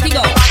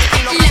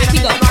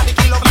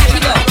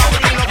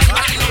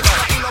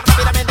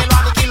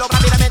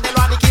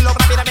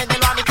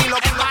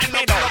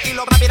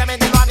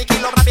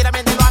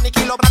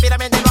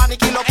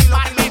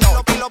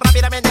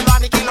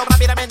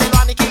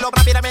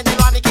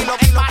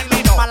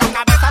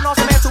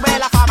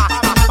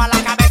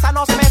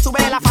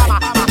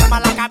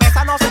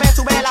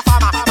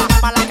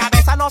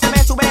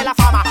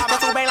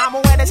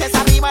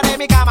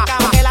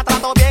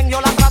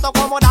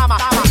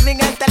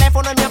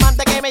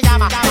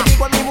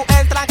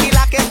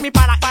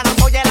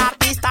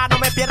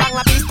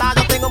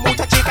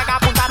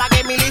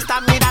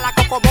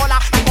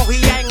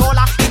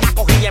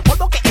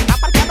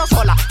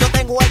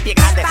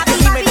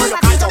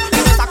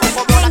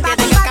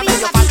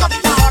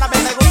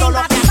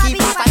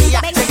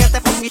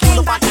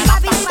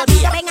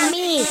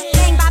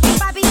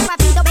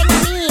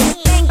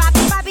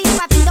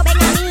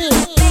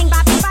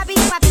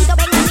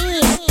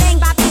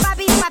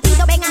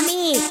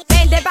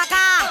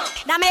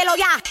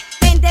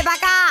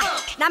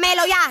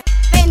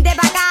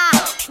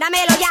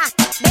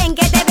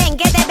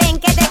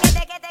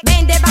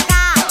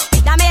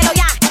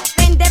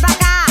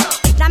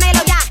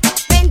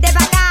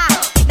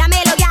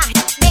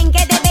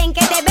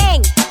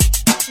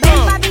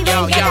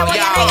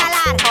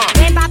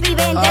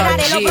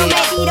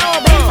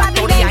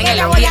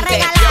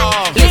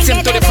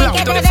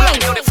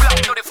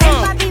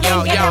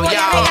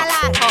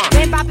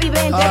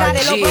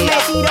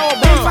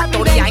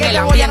 Factoría en el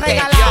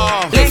ambiente.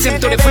 Listen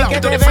to the flow,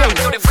 to the flow,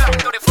 to the flow,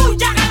 to the flow.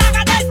 Mucha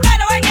galaga te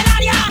espero en el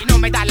área. Y no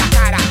me da la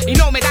cara, y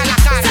no me da la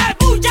cara.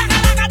 Mucha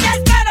galaga te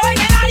espero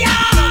en el área.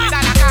 No me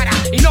da la cara,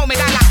 y no me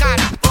da la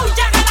cara.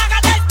 Mucha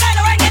galaga te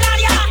espero en el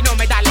área. Y no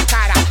me da la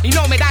cara, y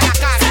no me da la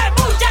cara.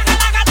 Mucha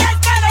galaga te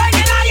espero en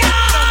el área.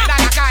 No me da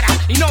la cara,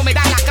 y no me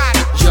da la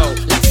cara. Yo,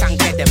 la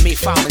sangre de mi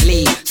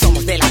family.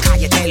 Somos de la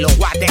calle, te lo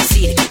voy a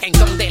decir. En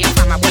donde la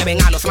fama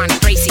vuelven a los man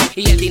crazy.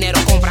 Y el dinero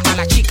compra a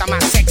la chica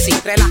más sexy.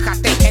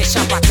 Relájate,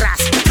 echa pa' atrás,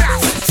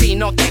 atrás. Si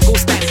no te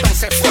gusta,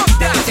 entonces fuck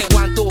that. Dice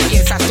one, tú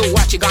piensas tú,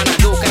 what you gonna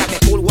do?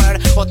 Quédate full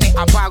word o te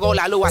apago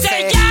la luz.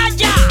 Se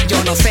calla.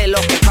 Yo no sé lo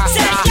que pasa.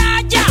 Se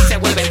calla. Se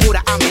vuelve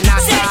pura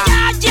amenaza. Se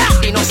calla.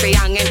 Y no se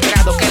han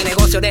enterado que el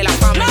negocio de la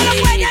familia No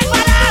lo pueden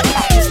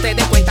parar.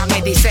 Ustedes cuentan,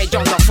 me dice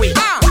yo no fui.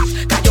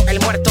 Cayó el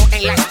muerto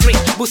en la street.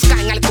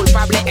 Buscan al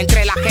culpable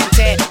entre la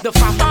gente. The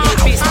family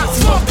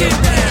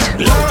business.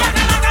 Mucha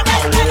galaga te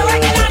espero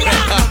en el área.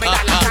 No me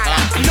da la cara,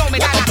 y no me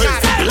da la cara.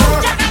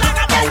 Mucha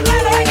galaga te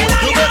espero en el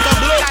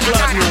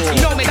área. Y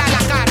no me da la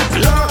cara.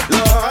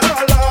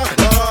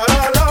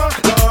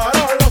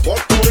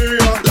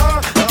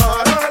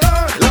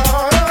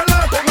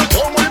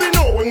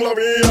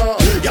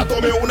 Ya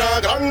tomé una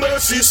gran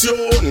decisión,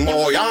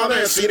 voy a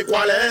decir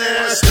cuál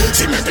es.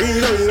 Si me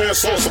tiran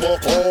esos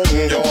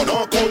bocón, yo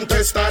no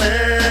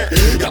contestaré.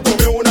 Ya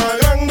tomé una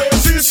gran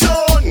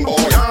decisión,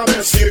 voy a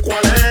decir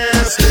cuál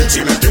es.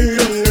 Si me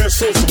tiran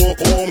esos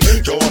bocón,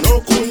 yo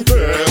no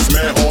contesto.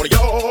 Mejor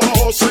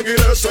yo seguiré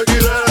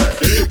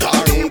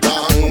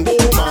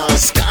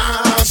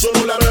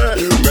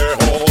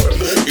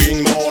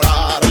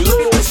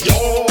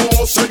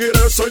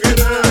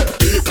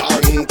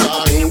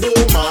Cantando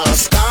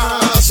más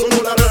caso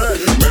no la haré.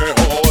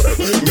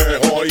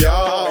 Mejor ya.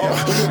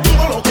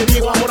 Todo lo que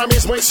digo ahora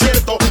mismo es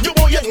cierto. Yo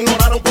voy a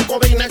ignorar un poco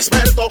de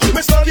inexperto.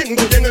 Me está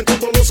viendo bien en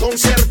todos los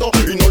conciertos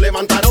y no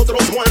levantar a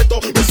otros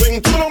muertos. Me sé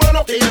en todo lo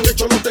malo que han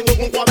hecho, lo tengo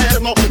en un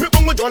cuaderno. Me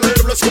pongo yo a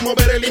leerlo, es como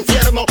ver el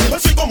infierno.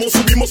 Así como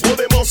subimos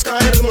podemos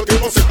caernos. Que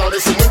no se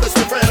parece, su mente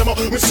está enfermo.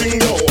 Me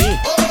singo.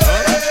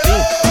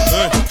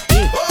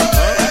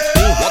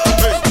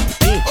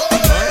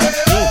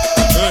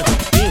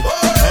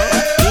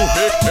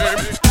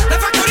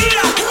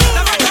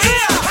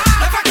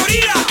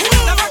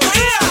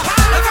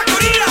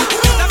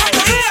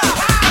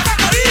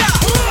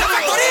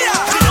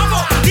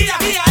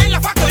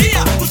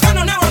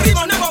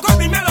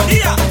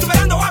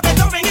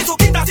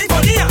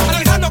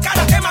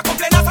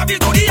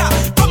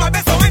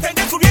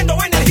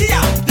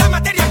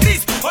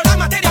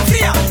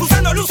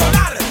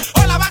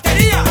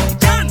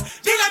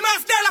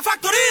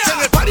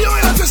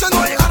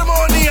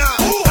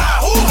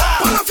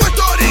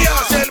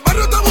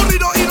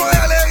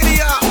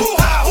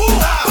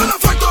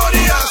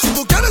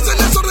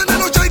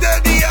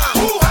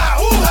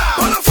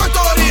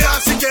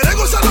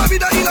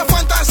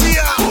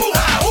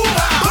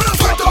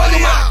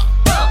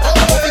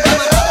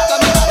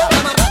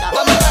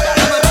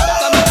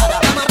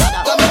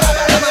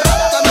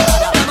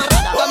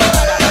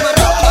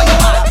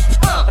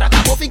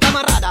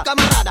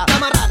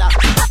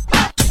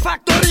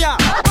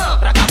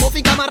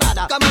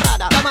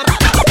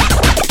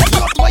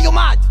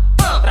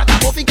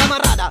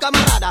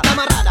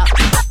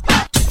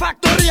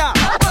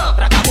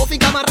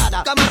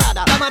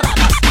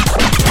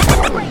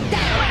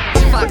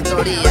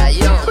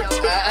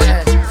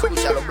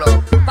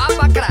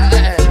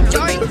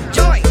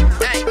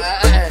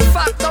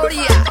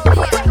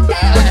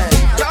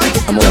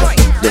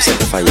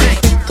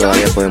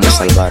 Podemos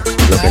salvar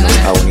lo que nos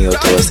ha unido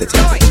todo este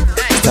tiempo.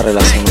 Esta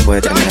relación no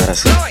puede terminar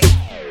así.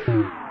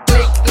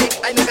 Click, click,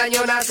 ay mi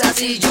cañona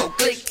así yo.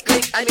 Click,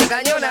 click, ay mi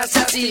cañona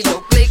así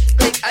yo. Click,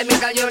 click, ay mi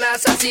cañona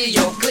así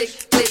yo. Click,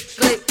 click,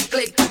 click,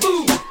 click,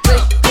 boom.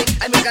 Click,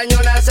 click, ay mi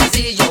cañona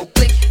así yo.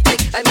 Click,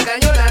 click, ay mi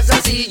cañona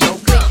así yo.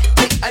 Click,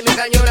 click, ay mi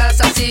cañona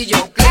así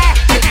yo. Click,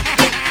 click,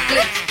 click,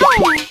 click,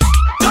 boom.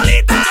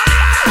 Solita.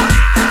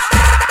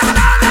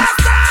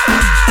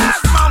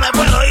 No me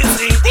puedo ir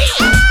sin ti.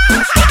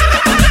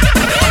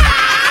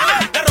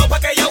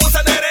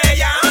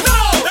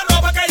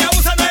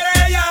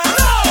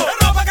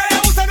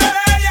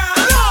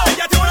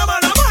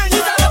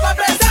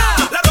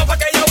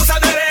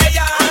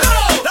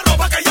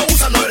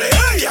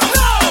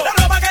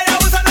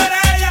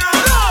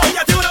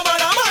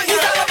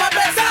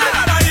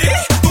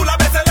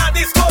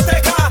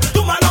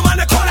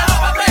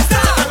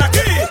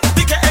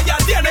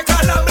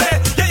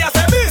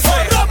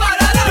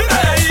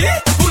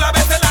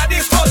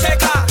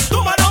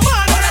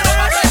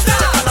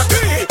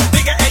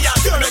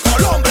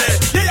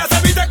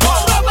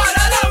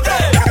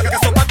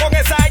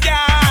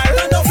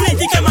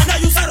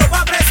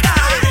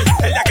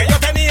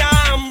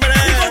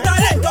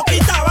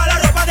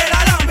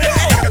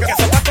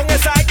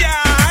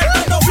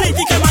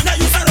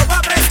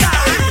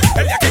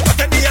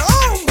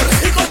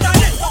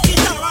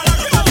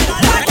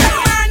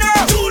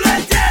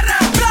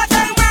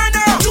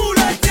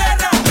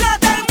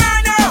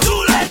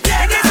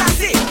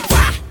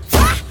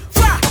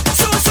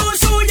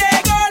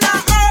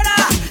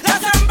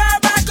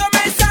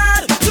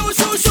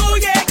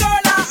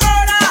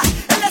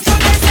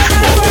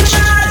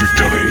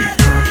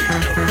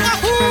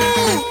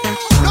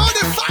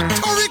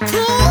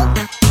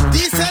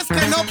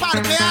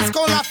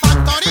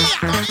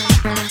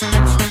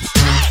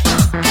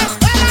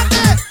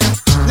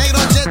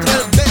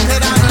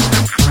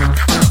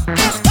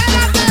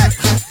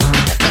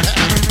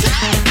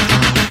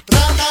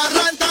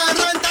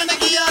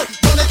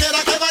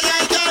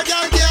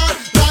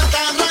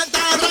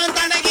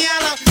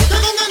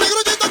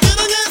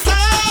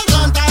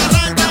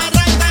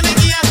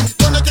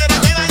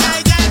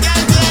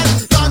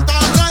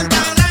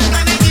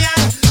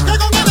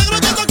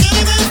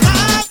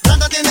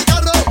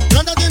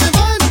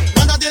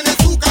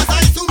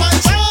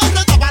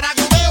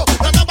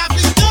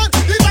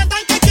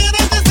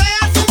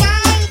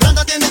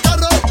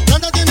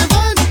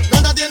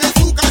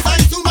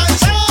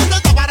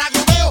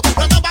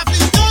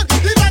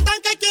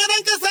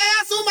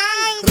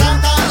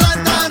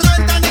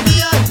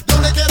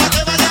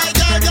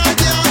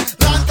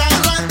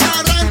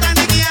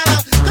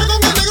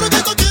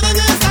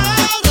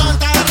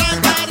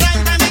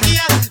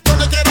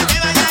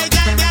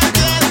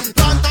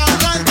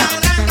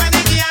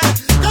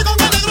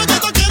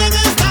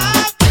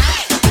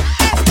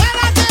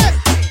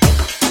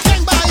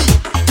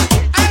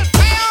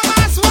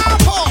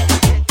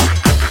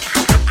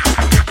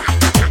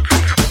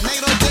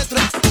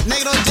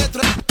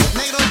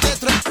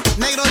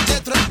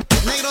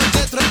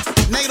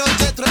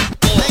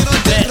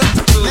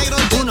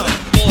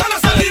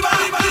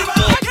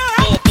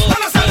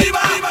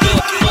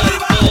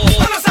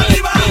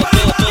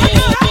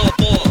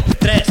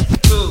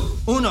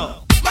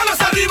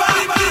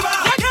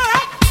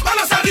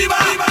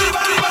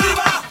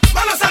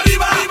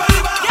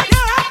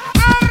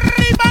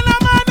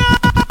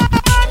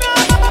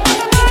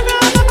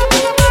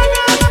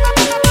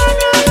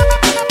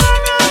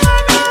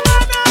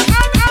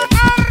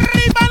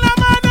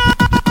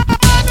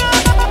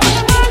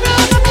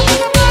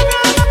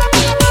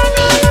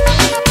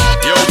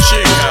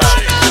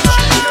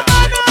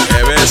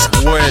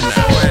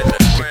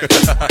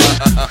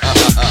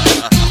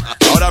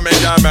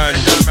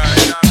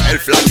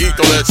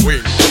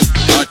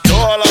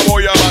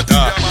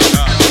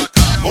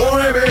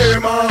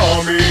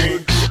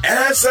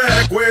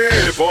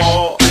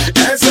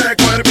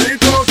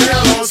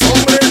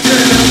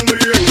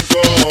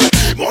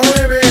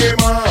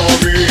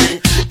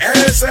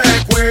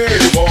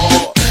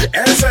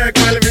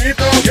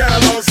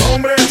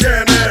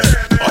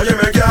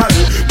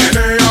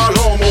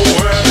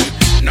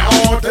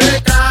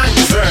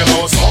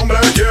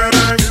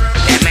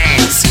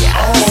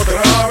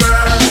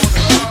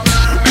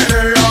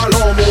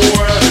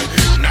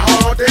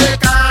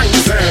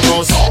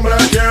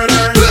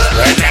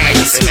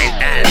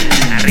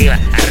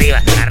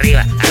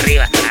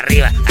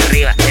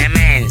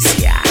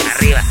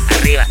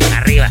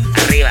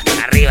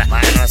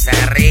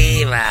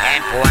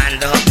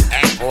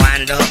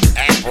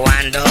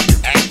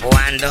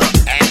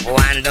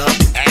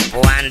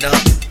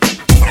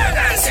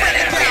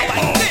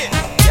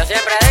 Yo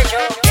siempre he dicho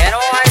que no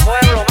hay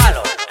pueblo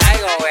malo, hay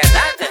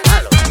gobernantes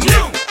malos. Ni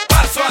un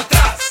paso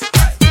atrás.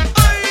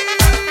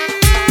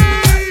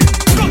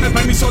 Con el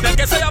permiso del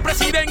que sea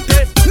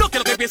presidente, no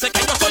quiero que piense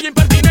que yo soy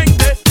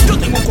impertinente. Yo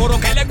tengo un coro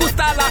que le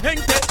gusta a la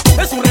gente,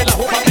 es un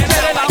relajo para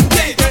tener el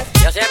ambiente.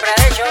 Yo siempre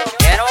he dicho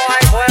que no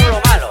hay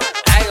pueblo malo,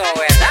 hay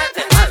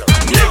gobernantes malos.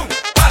 Ni un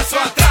paso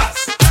atrás.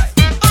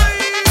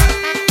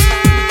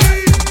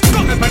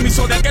 Con el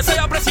permiso del que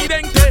sea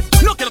presidente,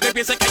 no quiero que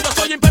piense que yo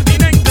soy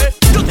impertinente.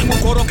 Yo tengo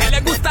un coro que le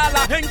gusta a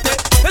la gente,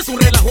 es un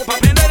relajo para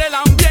prender el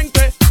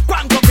ambiente.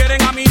 ¿Cuánto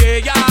quieren a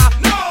Mireya?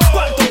 No.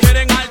 ¿Cuánto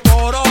quieren al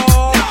toro?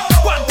 No.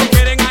 ¿Cuánto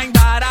quieren a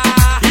Indara?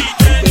 ¿Y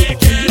quiénes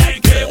quieren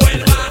que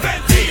vuelva?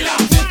 Ventila,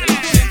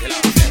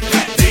 ventila,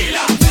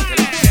 ventila,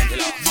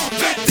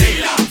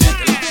 ventila,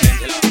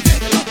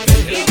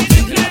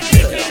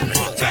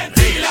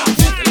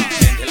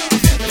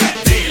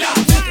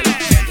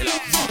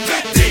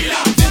 ventila,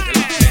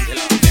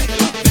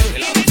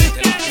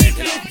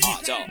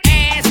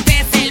 Este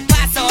es el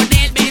paso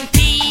del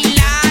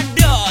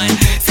ventilador.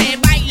 Se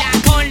baila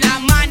con la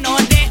mano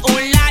de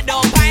un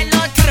lado para el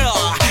otro.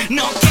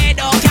 No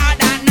quiero que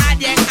ahora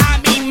nadie a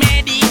mí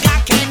me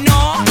diga que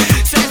no.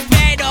 So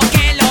espero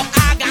que lo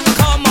hagan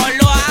como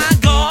lo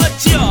hago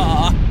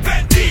yo.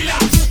 ventila,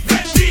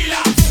 ventila,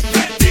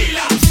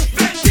 ventila,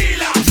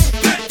 ventila,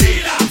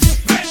 ventila,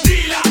 ventila,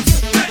 ventila.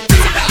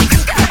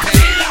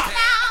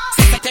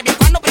 Se siente bien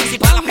cuando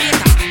principal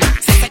aprieta.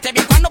 Se siente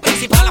bien cuando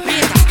principal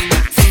aprieta.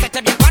 Se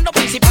siente bien cuando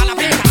principal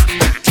aprieta.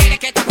 Quiere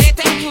que te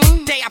apriete,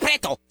 te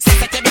aprieto. Se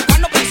siente bien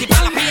cuando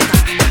principal aprieta.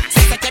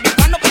 Se siente bien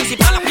cuando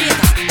principal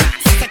aprieta.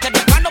 Se siente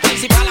bien cuando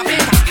principal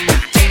aprieta.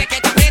 Quiere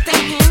que te apriete,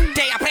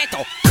 te aprieto.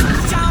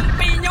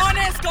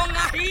 Champiñones con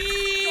ají.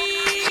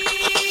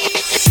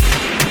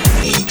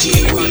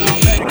 DJ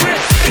Willy.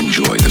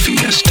 Enjoy the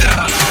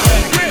fiesta.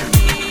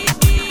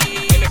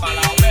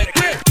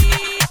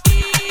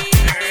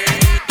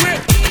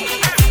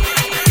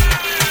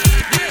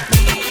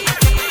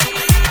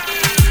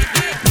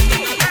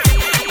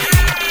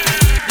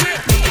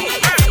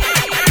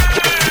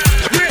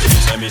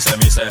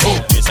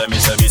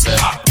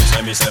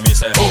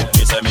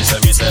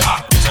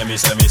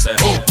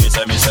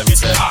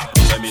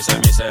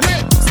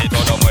 Si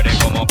todos mueren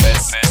como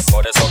pez,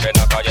 por eso que en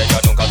la calle ya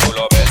nunca tú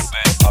lo ves.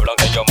 Hablan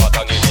que ellos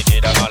matan y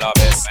liquidan a la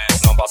vez.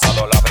 No han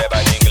pasado la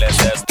prueba en inglés,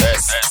 es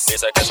test.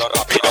 Dice que son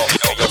rápidos,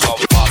 ellos son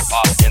fast.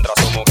 Mientras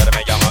su mujer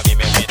me llama y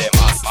me pide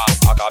más.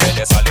 Acabé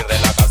de salir de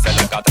la cárcel,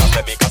 acá atrás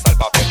de mi casa el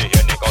papel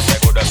higiénico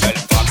seguro es el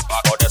fax.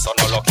 Por eso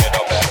no lo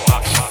quiero ver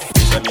más.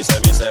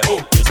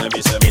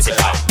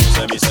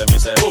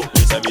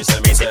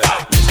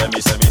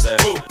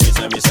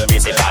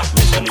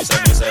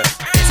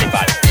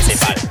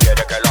 Principal,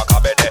 quiere que lo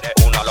acabe de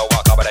una lo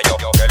acabaré yo,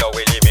 que lo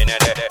elimine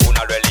de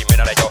una lo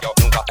eliminaré yo.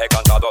 Nunca he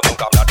cantado,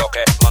 nunca hablado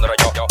que mandré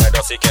yo,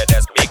 pero si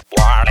quieres big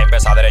war,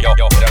 empezaré yo.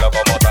 Míralo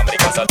como tan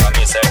brincas saltan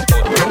mi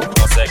sector.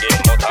 No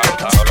seguimos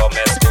tan, solo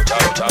me escuchan.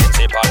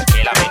 Principal,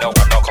 kill a mí no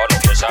guardo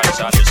confusion.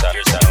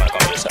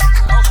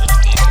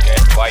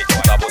 Get fight,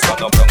 está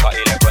buscando bronca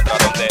y le encuentra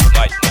donde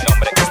no hay. Mi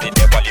nombre es Steve,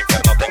 llevo al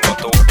infierno, tengo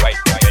tu right.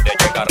 Quiere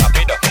llegar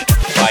rápido,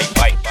 bye.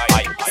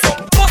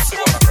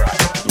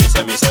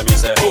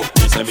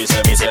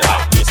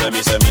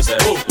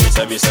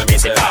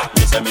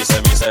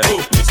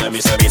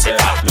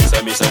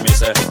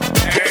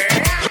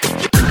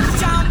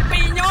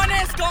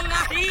 Champiñones con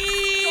ají.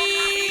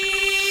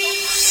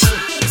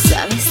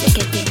 Sabes de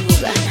que tengo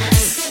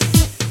ganas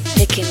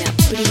de que me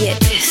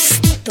aprietes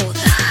toda.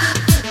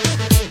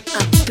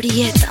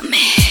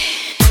 Apriétame.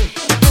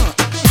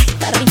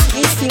 Está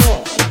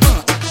riquísimo.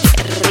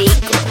 Qué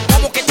rico.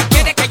 ¿Cómo que tú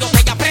quieres que yo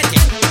te apriete?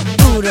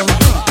 Duro.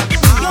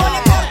 Yo le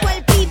corto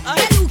el pip,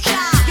 que lucha.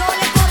 Yo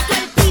le corto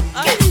el pip,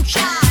 que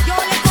lucha. Yo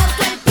le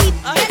corto el pip,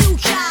 que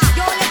lucha.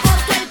 Yo le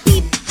corto el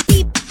pip.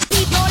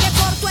 Yo le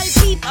corto el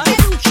pip, que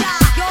lucha.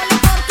 Yo le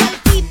corto el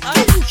pip,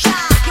 que lucha.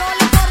 Yo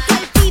le corto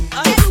el pip,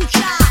 que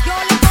lucha. Yo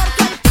le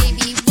corto el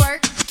baby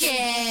work it.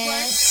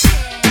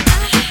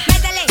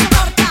 Métele,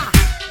 corta.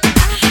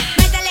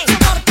 Métele,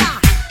 corta.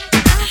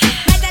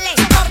 Métele,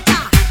 corta.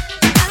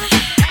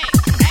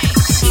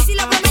 Y si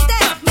lo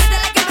prometes,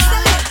 métele que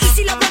métele. Y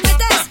si lo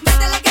prometes,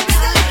 métele que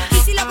métele. Y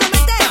si lo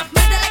prometes,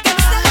 métele que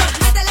métele.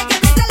 Métele que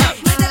métele,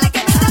 métele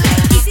que métele.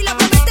 Y si lo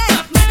prometes,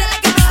 métele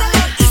que métele.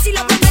 Y si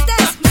lo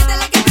prometes,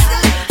 métele que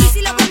métele. Y si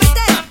lo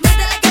prometes,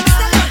 métele que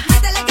métele.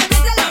 Métele que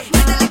métele,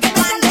 métele que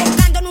métele.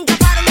 Buscando nunca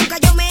paro, nunca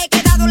yo me he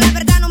quedado. La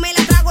verdad no me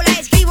la trago, la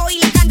escribo y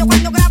la canto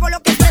cuando grabo lo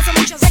que expreso.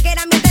 Muchos se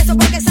quedan mi peso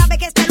porque sabe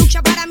que esta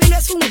lucha para mí no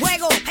es un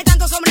juego. Hay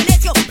tantos hombres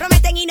necios,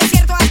 prometen y no es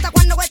cierto. Hasta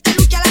cuando esta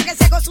lucha la que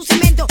seco su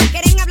cemento.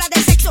 Quieren hablar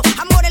de sexo,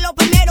 amor es lo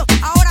primero.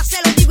 Ahora se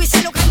lo digo y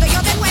se lo